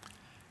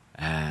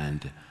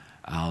 And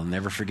I'll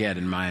never forget,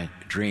 in my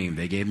dream,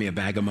 they gave me a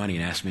bag of money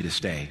and asked me to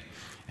stay.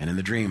 And in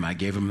the dream, I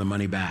gave them the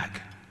money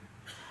back.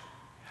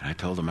 And I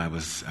told them I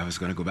was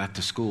going to go back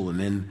to school. And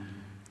then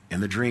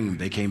in the dream,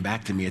 they came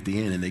back to me at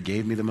the end, and they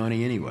gave me the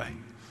money anyway.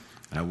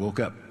 And I woke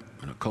up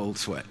in a cold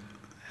sweat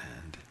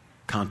and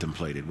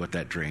contemplated what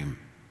that dream,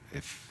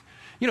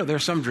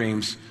 there's some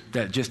dreams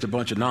that just a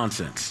bunch of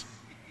nonsense.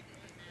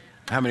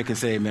 How many can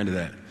say amen to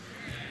that?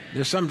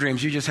 There's some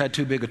dreams you just had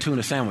too big a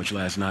tuna sandwich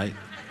last night.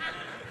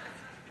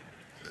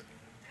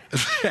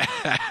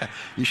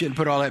 You shouldn't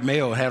put all that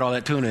mayo, had all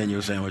that tuna in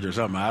your sandwich or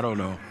something. I don't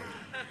know.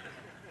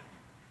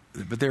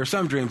 But there are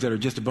some dreams that are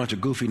just a bunch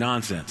of goofy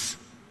nonsense.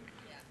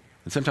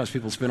 And sometimes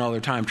people spend all their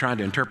time trying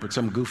to interpret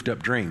some goofed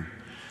up dream.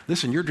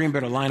 Listen, your dream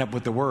better line up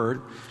with the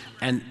Word.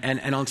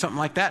 And on something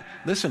like that,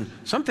 listen,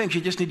 some things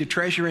you just need to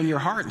treasure in your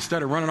heart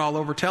instead of running all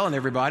over telling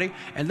everybody.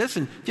 And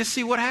listen, just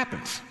see what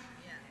happens.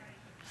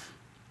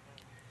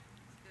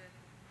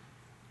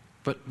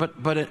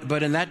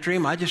 But in that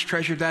dream, I just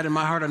treasured that in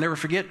my heart. I'll never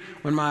forget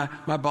when my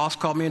boss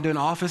called me into an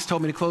office,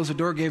 told me to close the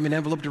door, gave me an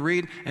envelope to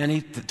read, and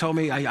he told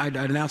me, I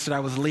announced that I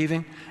was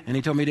leaving, and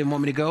he told me he didn't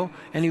want me to go,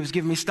 and he was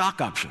giving me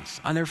stock options.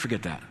 I'll never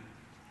forget that.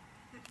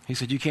 He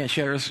said, you can't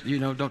share us,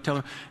 don't tell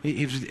him.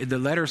 The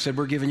letter said,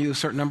 we're giving you a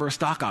certain number of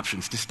stock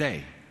options to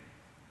stay.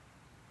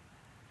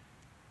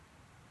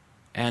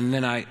 And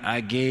then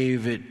I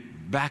gave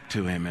it back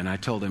to him, and I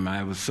told him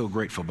I was so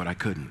grateful, but I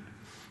couldn't.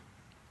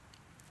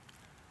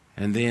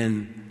 And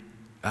then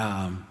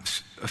a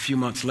few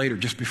months later,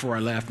 just before I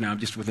left, now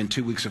just within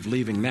 2 weeks of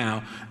leaving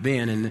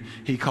and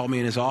he called me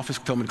in his office,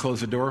 told me to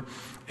close the door,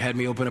 had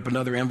me open up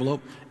another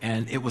envelope,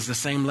 and it was the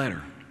same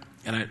letter.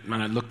 And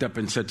I looked up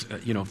and said,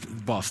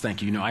 boss,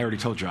 thank you. I already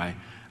told you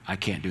I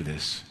can't do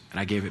this. And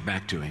I gave it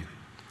back to him.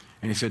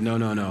 And he said,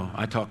 no.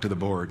 I talked to the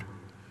board.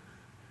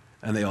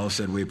 And they all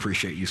said, we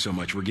appreciate you so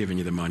much. We're giving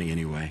you the money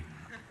anyway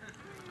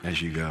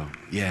as you go.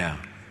 Yeah.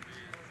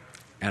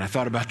 And I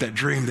thought about that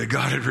dream that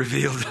God had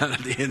revealed on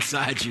the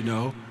inside,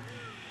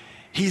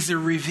 He's a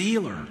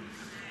revealer.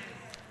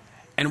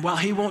 And while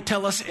He won't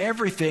tell us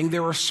everything,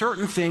 there are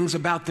certain things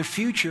about the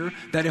future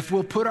that if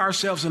we'll put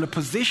ourselves in a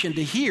position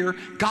to hear,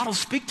 God will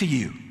speak to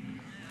you.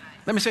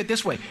 Let me say it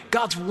this way.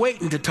 God's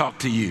waiting to talk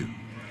to you.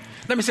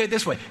 Let me say it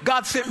this way.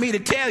 God sent me to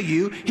tell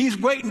you He's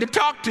waiting to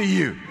talk to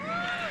you.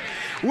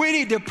 We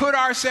need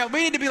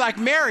to be like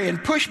Mary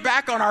and push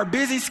back on our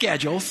busy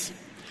schedules.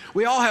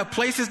 We all have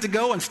places to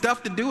go and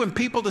stuff to do and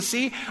people to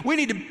see. We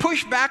need to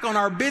push back on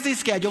our busy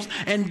schedules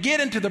and get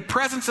into the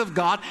presence of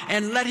God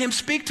and let Him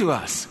speak to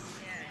us.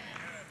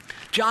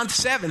 John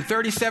 7,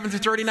 37 to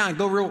 39.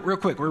 Go real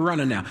quick. We're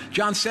running now.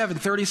 John 7,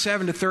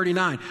 37 to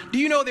 39. Do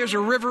you know there's a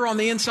river on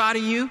the inside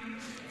of you?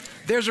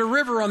 There's a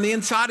river on the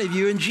inside of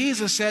you, and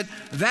Jesus said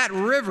that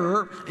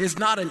river is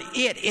not an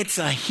it, it's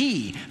a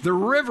He. The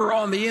river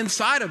on the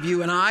inside of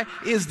you and I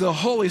is the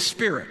Holy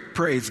Spirit.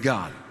 Praise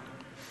God.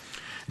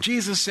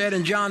 Jesus said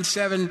in John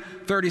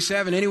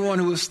 7:37, anyone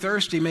who is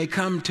thirsty may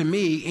come to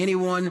me.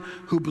 Anyone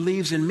who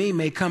believes in me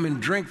may come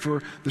and drink,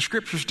 for the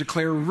scriptures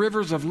declare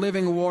rivers of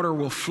living water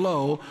will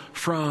flow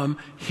from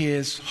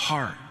his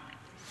heart.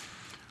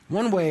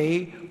 One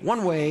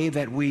way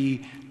that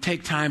we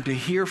take time to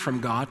hear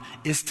from God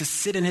is to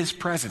sit in His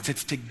presence.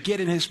 It's to get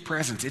in His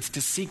presence. It's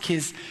to seek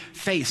His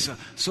face.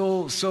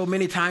 So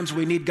many times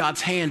we need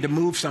God's hand to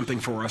move something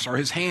for us, or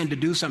His hand to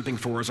do something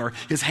for us, or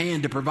His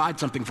hand to provide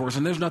something for us.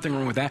 And there's nothing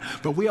wrong with that.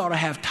 But we ought to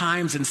have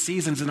times and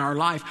seasons in our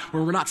life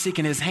where we're not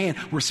seeking His hand,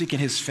 we're seeking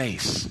His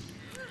face.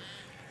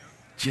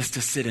 Just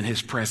to sit in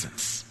His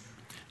presence.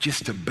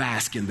 Just to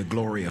bask in the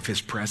glory of His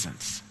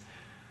presence.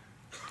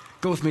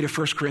 Go with me to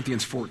 1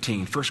 Corinthians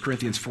 14. 1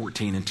 Corinthians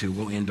 14 and 2.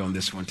 We'll end on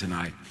this one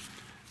tonight.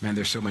 Man,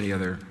 there's so many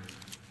other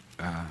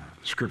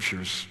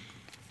scriptures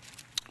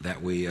that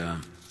we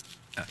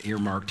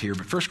earmarked here.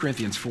 But 1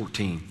 Corinthians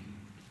 14.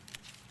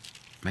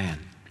 Man,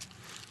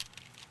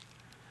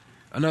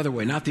 Another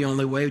way, not the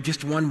only way,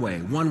 just one way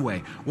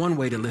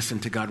to listen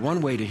to God,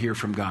 one way to hear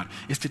from God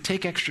is to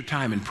take extra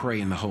time and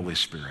pray in the Holy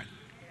Spirit.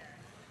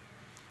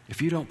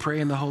 If you don't pray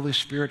in the Holy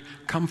Spirit,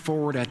 come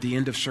forward at the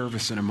end of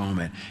service in a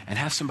moment and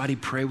have somebody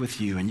pray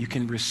with you, and you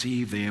can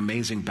receive the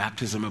amazing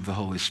baptism of the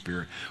Holy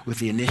Spirit with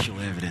the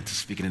initial evidence of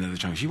speaking in other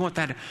tongues. You want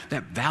that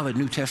valid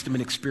New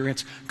Testament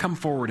experience? Come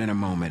forward in a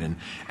moment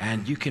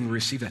and you can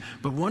receive that.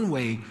 But one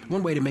way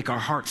to make our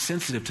hearts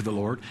sensitive to the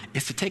Lord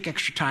is to take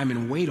extra time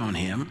and wait on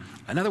Him.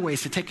 Another way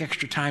is to take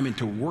extra time and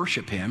to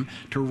worship Him,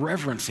 to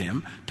reverence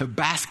Him, to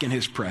bask in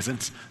His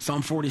presence.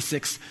 Psalm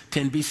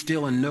 46:10, be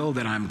still and know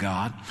that I'm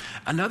God.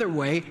 Another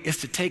way is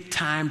to take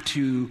time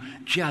to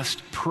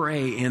just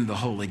pray in the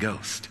Holy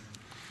Ghost.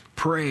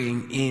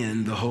 Praying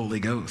in the Holy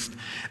Ghost.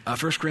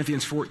 1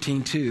 Corinthians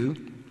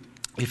 14:2,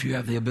 if you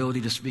have the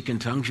ability to speak in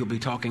tongues, you'll be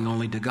talking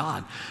only to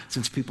God.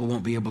 Since people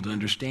won't be able to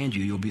understand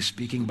you, you'll be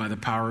speaking by the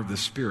power of the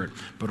Spirit,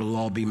 but it'll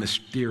all be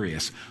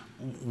mysterious.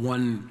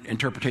 One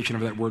interpretation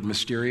of that word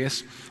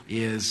mysterious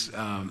is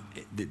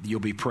that you'll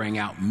be praying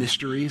out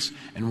mysteries,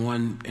 and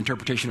one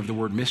interpretation of the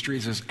word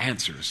mysteries is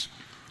answers.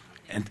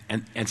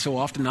 And so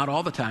often, not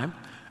all the time,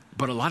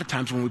 but a lot of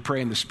times when we pray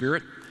in the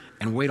Spirit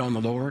and wait on the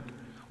Lord,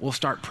 we'll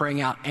start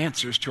praying out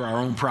answers to our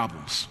own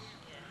problems.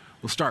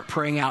 We'll start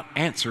praying out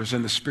answers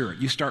in the Spirit.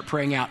 You start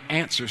praying out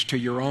answers to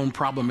your own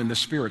problem in the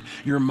Spirit.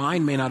 Your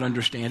mind may not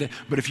understand it,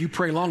 but if you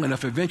pray long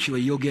enough,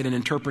 eventually you'll get an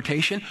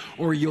interpretation,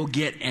 or you'll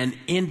get an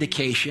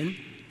indication,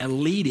 a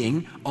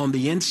leading on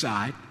the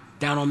inside,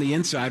 down on the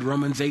inside.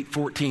 Romans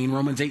 8:14,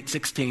 Romans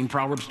 8:16,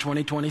 Proverbs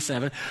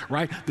 20:27,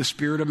 right? The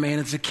spirit of man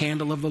is the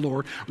candle of the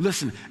Lord.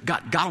 Listen,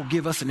 God will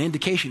give us an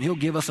indication. He'll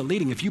give us a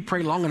leading. If you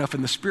pray long enough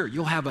in the Spirit,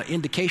 you'll have an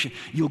indication.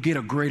 You'll get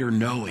a greater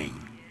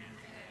knowing.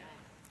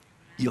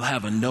 You'll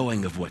have a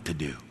knowing of what to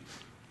do.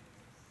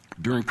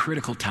 During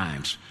critical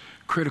times,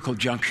 critical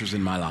junctures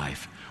in my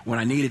life, when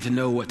I needed to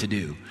know what to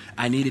do,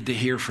 I needed to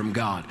hear from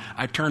God,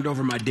 I turned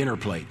over my dinner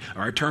plate,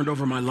 or I turned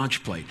over my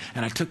lunch plate,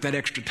 and I took that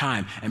extra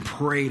time and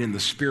prayed in the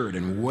Spirit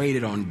and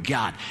waited on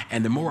God.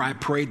 And the more I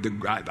prayed,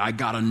 I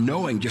got a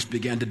knowing just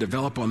began to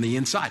develop on the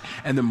inside.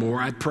 And the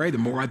more I'd pray,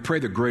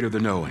 the greater the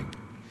knowing.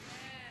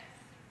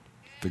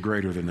 The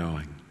greater the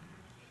knowing.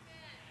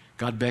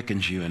 God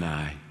beckons you and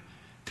I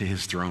to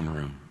His throne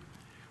room,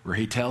 where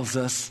He tells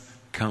us,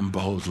 come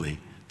boldly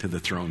to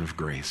the throne of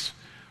grace,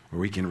 where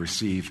we can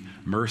receive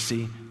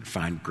mercy,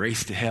 find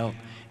grace to help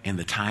in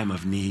the time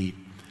of need,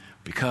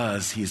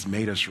 because He's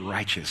made us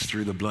righteous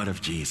through the blood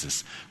of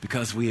Jesus,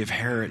 because we have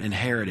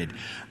inherited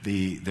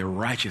the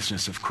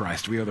righteousness of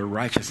Christ. We are the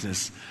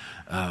righteousness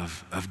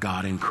of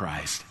God in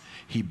Christ.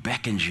 He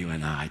beckons you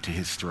and I to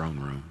His throne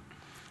room.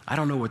 I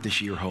don't know what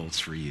this year holds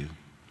for you.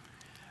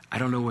 I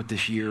don't know what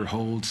this year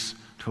holds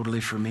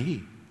totally for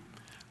me,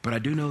 but I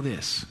do know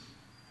this.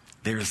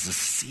 There's a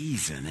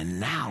season, and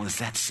now is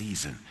that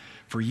season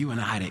for you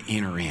and I to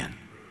enter in.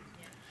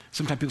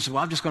 Sometimes people say,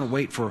 well, I'm just going to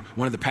wait for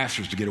one of the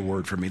pastors to get a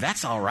word from me.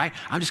 That's all right.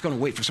 I'm just going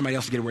to wait for somebody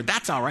else to get a word.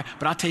 That's all right.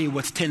 But I'll tell you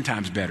what's 10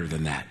 times better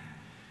than that.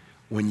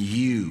 When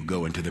you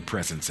go into the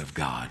presence of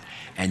God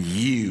and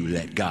you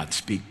let God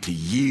speak to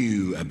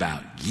you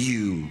about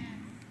you.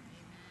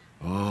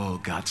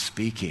 Oh, God's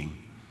speaking.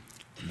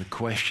 And the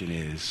question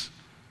is,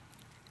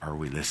 are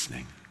we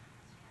listening?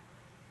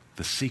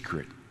 The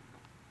secret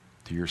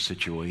to your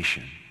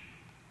situation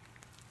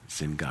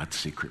is in God's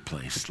secret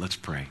place. Let's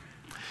pray.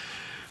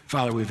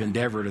 Father, we've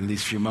endeavored in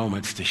these few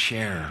moments to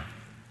share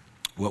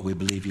what we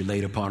believe you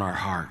laid upon our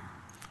heart.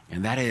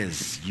 And that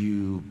is,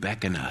 you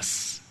beckon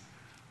us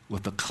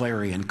with a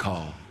clarion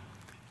call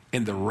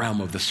in the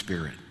realm of the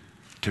Spirit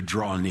to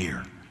draw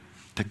near,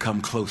 to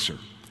come closer,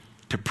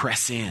 to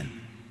press in.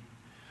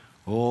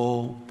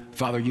 Oh,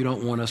 Father, you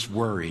don't want us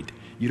worried.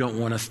 You don't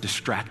want us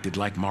distracted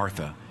like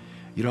Martha.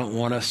 You don't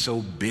want us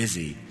so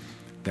busy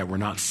that we're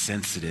not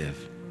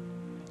sensitive.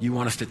 You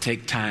want us to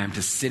take time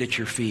to sit at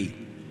your feet,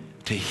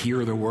 to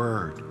hear the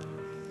word,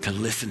 to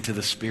listen to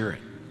the Spirit,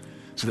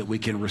 so that we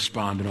can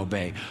respond and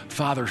obey.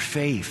 Father,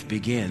 faith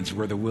begins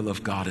where the will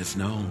of God is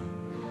known.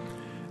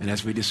 And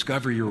as we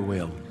discover your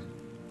will,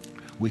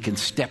 we can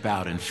step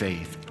out in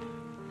faith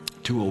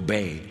to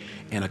obey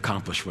and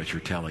accomplish what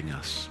you're telling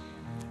us.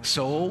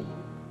 So,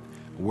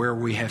 where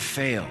we have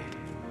failed,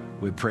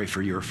 we pray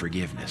for your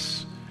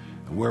forgiveness.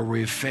 Where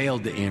we have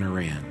failed to enter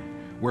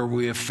in, where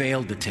we have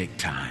failed to take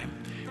time,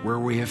 where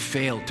we have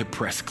failed to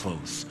press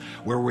close,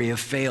 where we have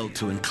failed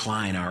to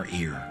incline our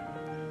ear.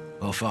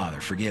 Oh,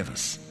 Father, forgive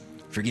us.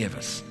 Forgive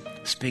us.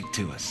 Speak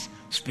to us.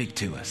 Speak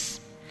to us.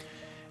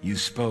 You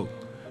spoke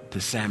to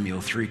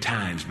Samuel 3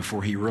 times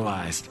before he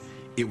realized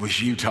it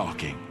was you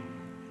talking.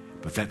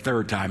 But that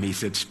third time he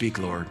said, speak,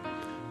 Lord,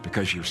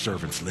 because your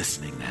servant's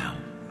listening now.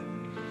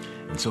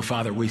 And so,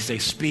 Father, we say,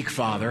 speak,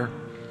 Father.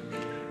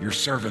 Your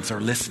servants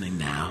are listening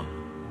now.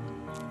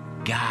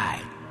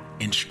 Guide,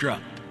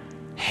 instruct,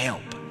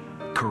 help,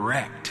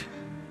 correct,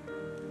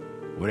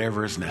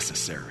 whatever is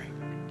necessary.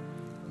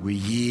 We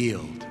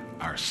yield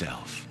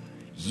ourselves,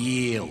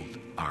 yield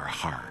our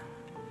heart,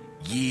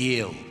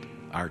 yield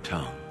our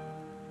tongue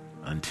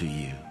unto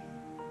you.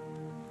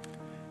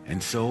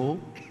 And so,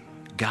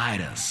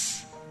 guide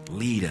us,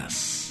 lead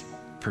us,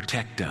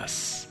 protect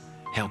us,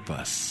 help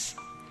us.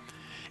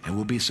 And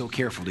we'll be so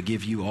careful to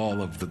give you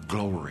all of the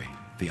glory,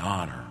 the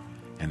honor,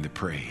 and the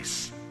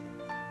praise.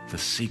 The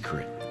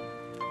secret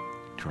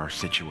to our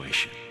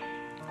situation.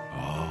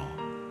 Oh,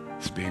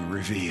 it's being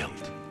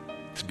revealed.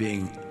 It's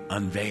being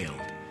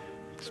unveiled.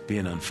 It's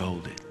being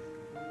unfolded.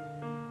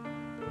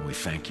 And we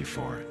thank you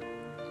for it.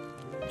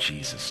 In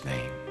Jesus'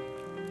 name,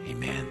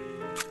 amen.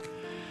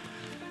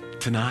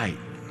 Tonight,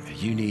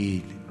 you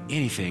need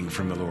anything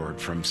from the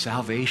Lord, from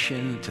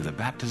salvation to the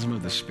baptism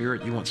of the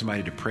Spirit. You want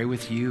somebody to pray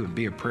with you and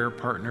be a prayer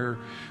partner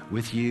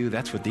with you.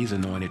 That's what these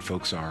anointed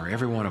folks are,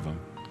 every one of them.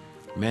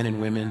 Men and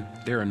women,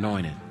 they're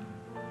anointed.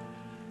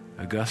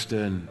 Augusta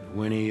and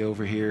Winnie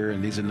over here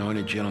and these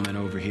anointed gentlemen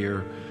over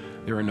here,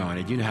 they're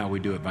anointed. You know how we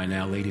do it by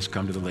now. Ladies,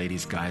 come to the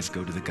ladies. Guys,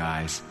 go to the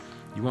guys.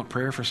 You want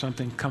prayer for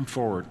something? Come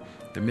forward.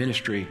 The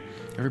ministry,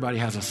 everybody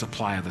has a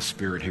supply of the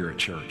Spirit here at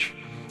church.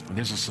 And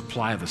there's a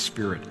supply of the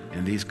Spirit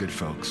in these good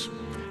folks.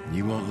 And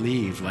you won't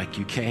leave like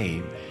you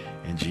came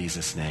in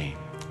Jesus' name.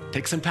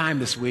 Take some time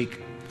this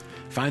week.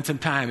 Find some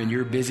time in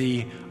your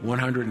busy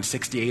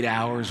 168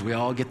 hours. We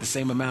all get the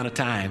same amount of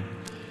time.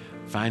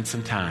 Find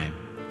some time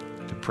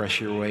to press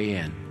your way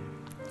in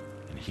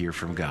and hear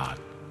from God.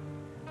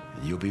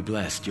 And you'll be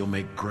blessed. You'll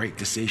make great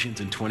decisions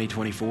in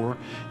 2024.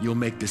 You'll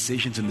make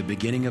decisions in the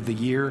beginning of the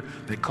year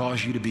that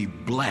cause you to be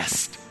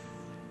blessed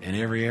in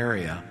every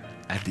area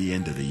at the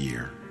end of the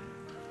year.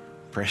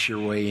 Press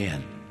your way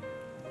in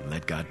and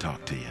let God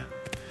talk to you.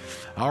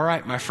 All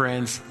right, my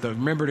friends,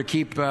 remember to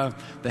keep the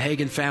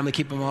Hagin family,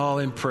 keep them all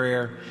in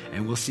prayer,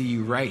 and we'll see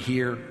you right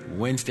here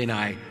Wednesday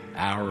night,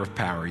 Hour of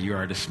Power. You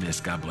are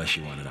dismissed. God bless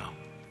you one and all.